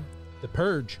more. The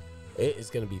Purge. It is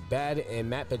going to be bad, and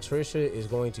Matt Patricia is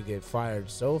going to get fired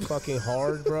so fucking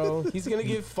hard, bro. He's going to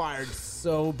get fired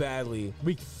so badly.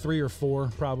 Week 3 or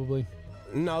 4, probably.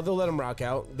 No, they'll let him rock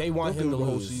out. They want him to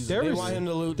lose. They want him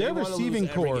to lose. Their receiving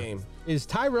core is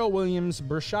Tyrell Williams,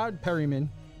 Brashad Perryman,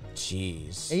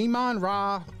 jeez, Amon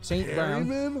Ra, St. Brown,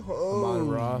 Amon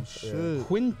Ra, shit.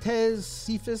 Quintez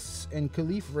Cephas, and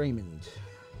Khalif Raymond.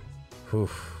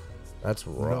 Oof. That's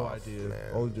rough. No idea. Man.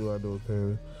 Only dude I know is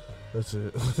Perry. That's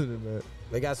it. Other than that,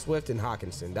 they got Swift and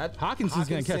Hawkinson. Hawkinson's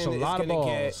going to catch a lot of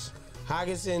balls.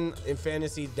 Hawkinson in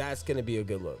fantasy, that's going to be a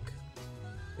good look.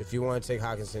 If you want to take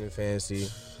Hawkinson in fantasy,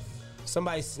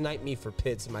 somebody sniped me for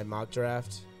Pitts in my mock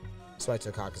draft, so I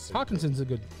took Hawkinson. Hawkinson's a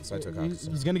good. So I took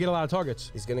Hawkinson. He's going to get a lot of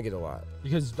targets. He's going to get a lot.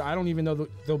 Because I don't even know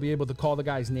they'll be able to call the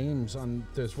guys' names on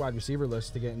this wide receiver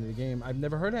list to get into the game. I've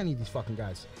never heard of any of these fucking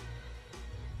guys.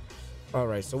 All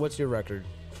right, so what's your record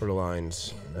for the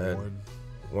Lions?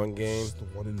 One game?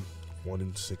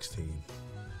 1-16.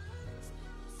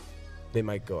 They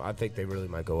might go. I think they really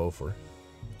might go over.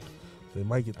 They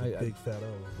might get the big fat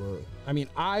O, but I mean,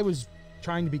 I was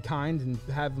trying to be kind and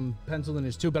have them penciled in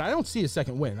as 2, but I don't see a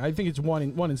second win. I think it's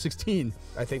 1-16.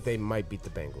 I think they might beat the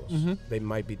Bengals. Mm-hmm. They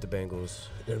might beat the Bengals.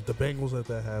 If the Bengals let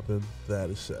that happen, that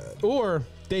is sad. Or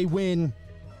they win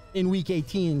in Week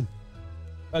 18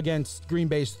 against Green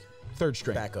Bay's third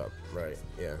string. Back up, right?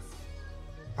 Yeah.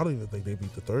 I don't even think they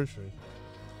beat the third string.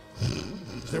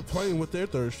 They're playing with their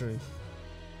third string.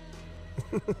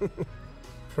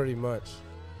 Pretty much.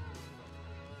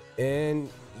 And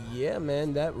yeah,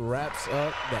 man, that wraps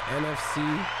up the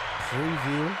NFC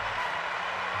preview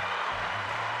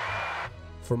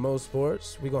for Mo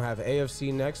Sports. We're going to have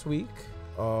AFC next week.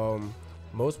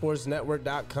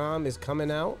 MoSportsNetwork.com is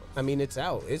coming out. I mean, it's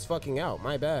out. It's fucking out.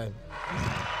 My bad.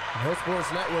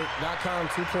 MoSportsNetwork.com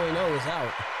 2.0 is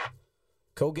out.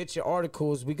 Go get your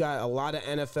articles. We got a lot of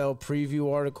NFL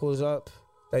preview articles up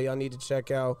that y'all need to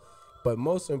check out. But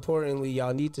most importantly,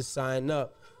 y'all need to sign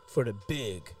up for the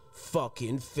big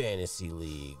fucking fantasy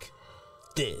league.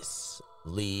 This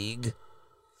league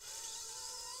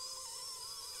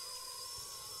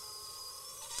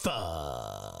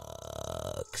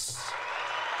fucks.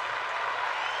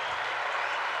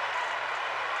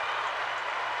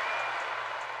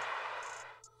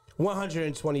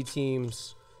 $120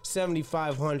 teams,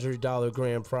 $7,500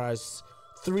 grand prize,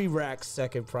 3 racks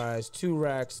second prize, 2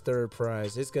 racks third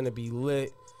prize. It's gonna be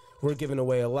lit. We're giving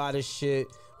away a lot of shit.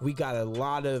 We got a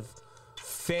lot of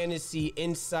fantasy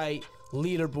insight,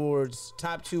 leaderboards,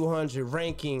 top 200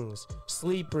 rankings,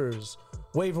 sleepers,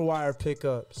 waiver wire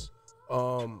pickups,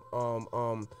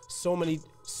 so many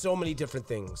different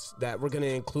things that we're gonna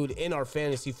include in our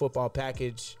fantasy football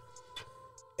package.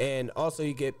 And also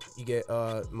you get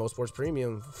Mo Sports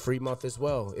Premium free month as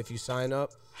well if you sign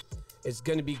up. It's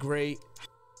gonna be great.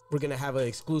 We're gonna have an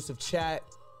exclusive chat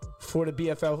for the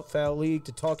BFL League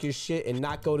to talk your shit and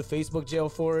not go to Facebook jail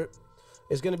for it.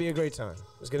 It's gonna be a great time.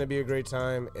 It's gonna be a great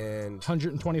time. And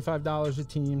 $125 a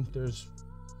team. There's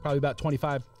probably about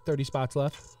 25, 30 spots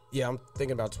left. Yeah, I'm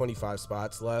thinking about 25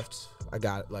 spots left. I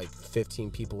got like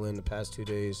 15 people in the past 2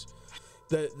 days.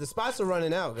 The spots are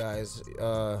running out, guys.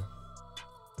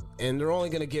 And they're only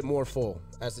going to get more full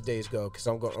as the days go because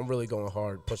I'm really going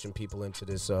hard pushing people into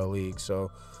this league.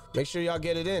 So make sure y'all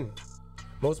get it in.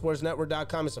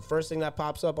 MoSportsNetwork.com is the first thing that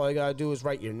pops up. All you got to do is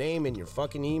write your name and your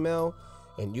fucking email,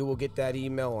 and you will get that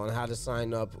email on how to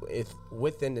sign up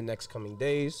within the next coming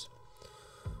days.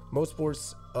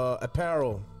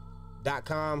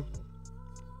 MoSportsApparel.com.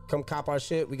 Come cop our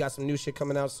shit. We got some new shit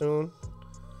coming out soon.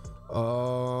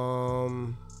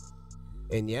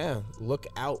 And yeah, look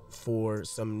out for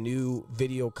some new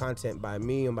video content by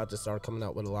me. I'm about to start coming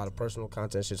out with a lot of personal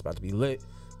content. Shit's about to be lit.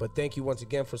 But thank you once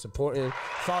again for supporting.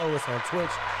 Follow us on Twitch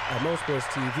at MoSports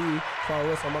TV.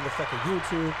 Follow us on motherfucking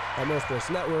YouTube at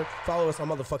MoSports Network. Follow us on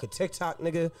motherfucking TikTok,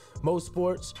 nigga. Mo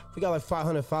Sports. We got like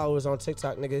 500 followers on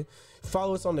TikTok, nigga.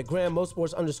 Follow us on the gram,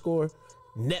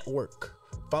 MoSports_network.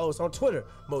 Follow us on Twitter,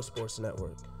 Mo Sports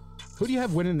Network. Who do you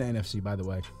have winning the NFC, by the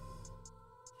way?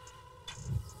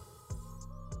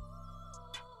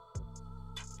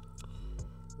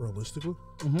 Realistically?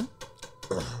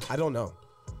 I don't know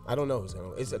who's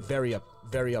gonna. It's very up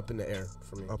in the air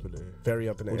for me. Up in the air. Very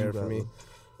up in the air for me.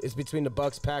 It's between the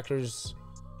Bucks, Packers,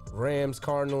 Rams,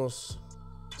 Cardinals.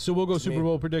 So we'll go Super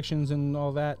Bowl predictions and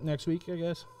all that next week, I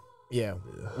guess. Yeah.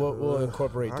 We'll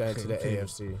incorporate that into the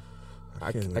AFC.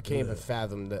 I can't even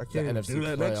fathom the NFC do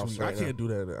that next playoffs week. right I can't do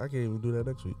that. I can't even do that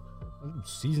next week.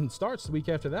 Season starts the week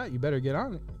after that. You better get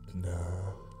on it. Nah.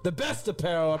 The best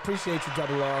apparel. I appreciate you,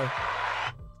 Double R.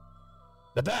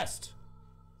 The best.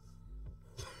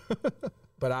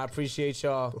 But I appreciate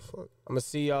y'all. I'm going to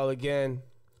see y'all again.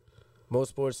 Mo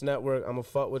Sports Network. I'm going to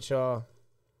fuck with y'all.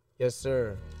 Yes,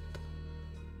 sir.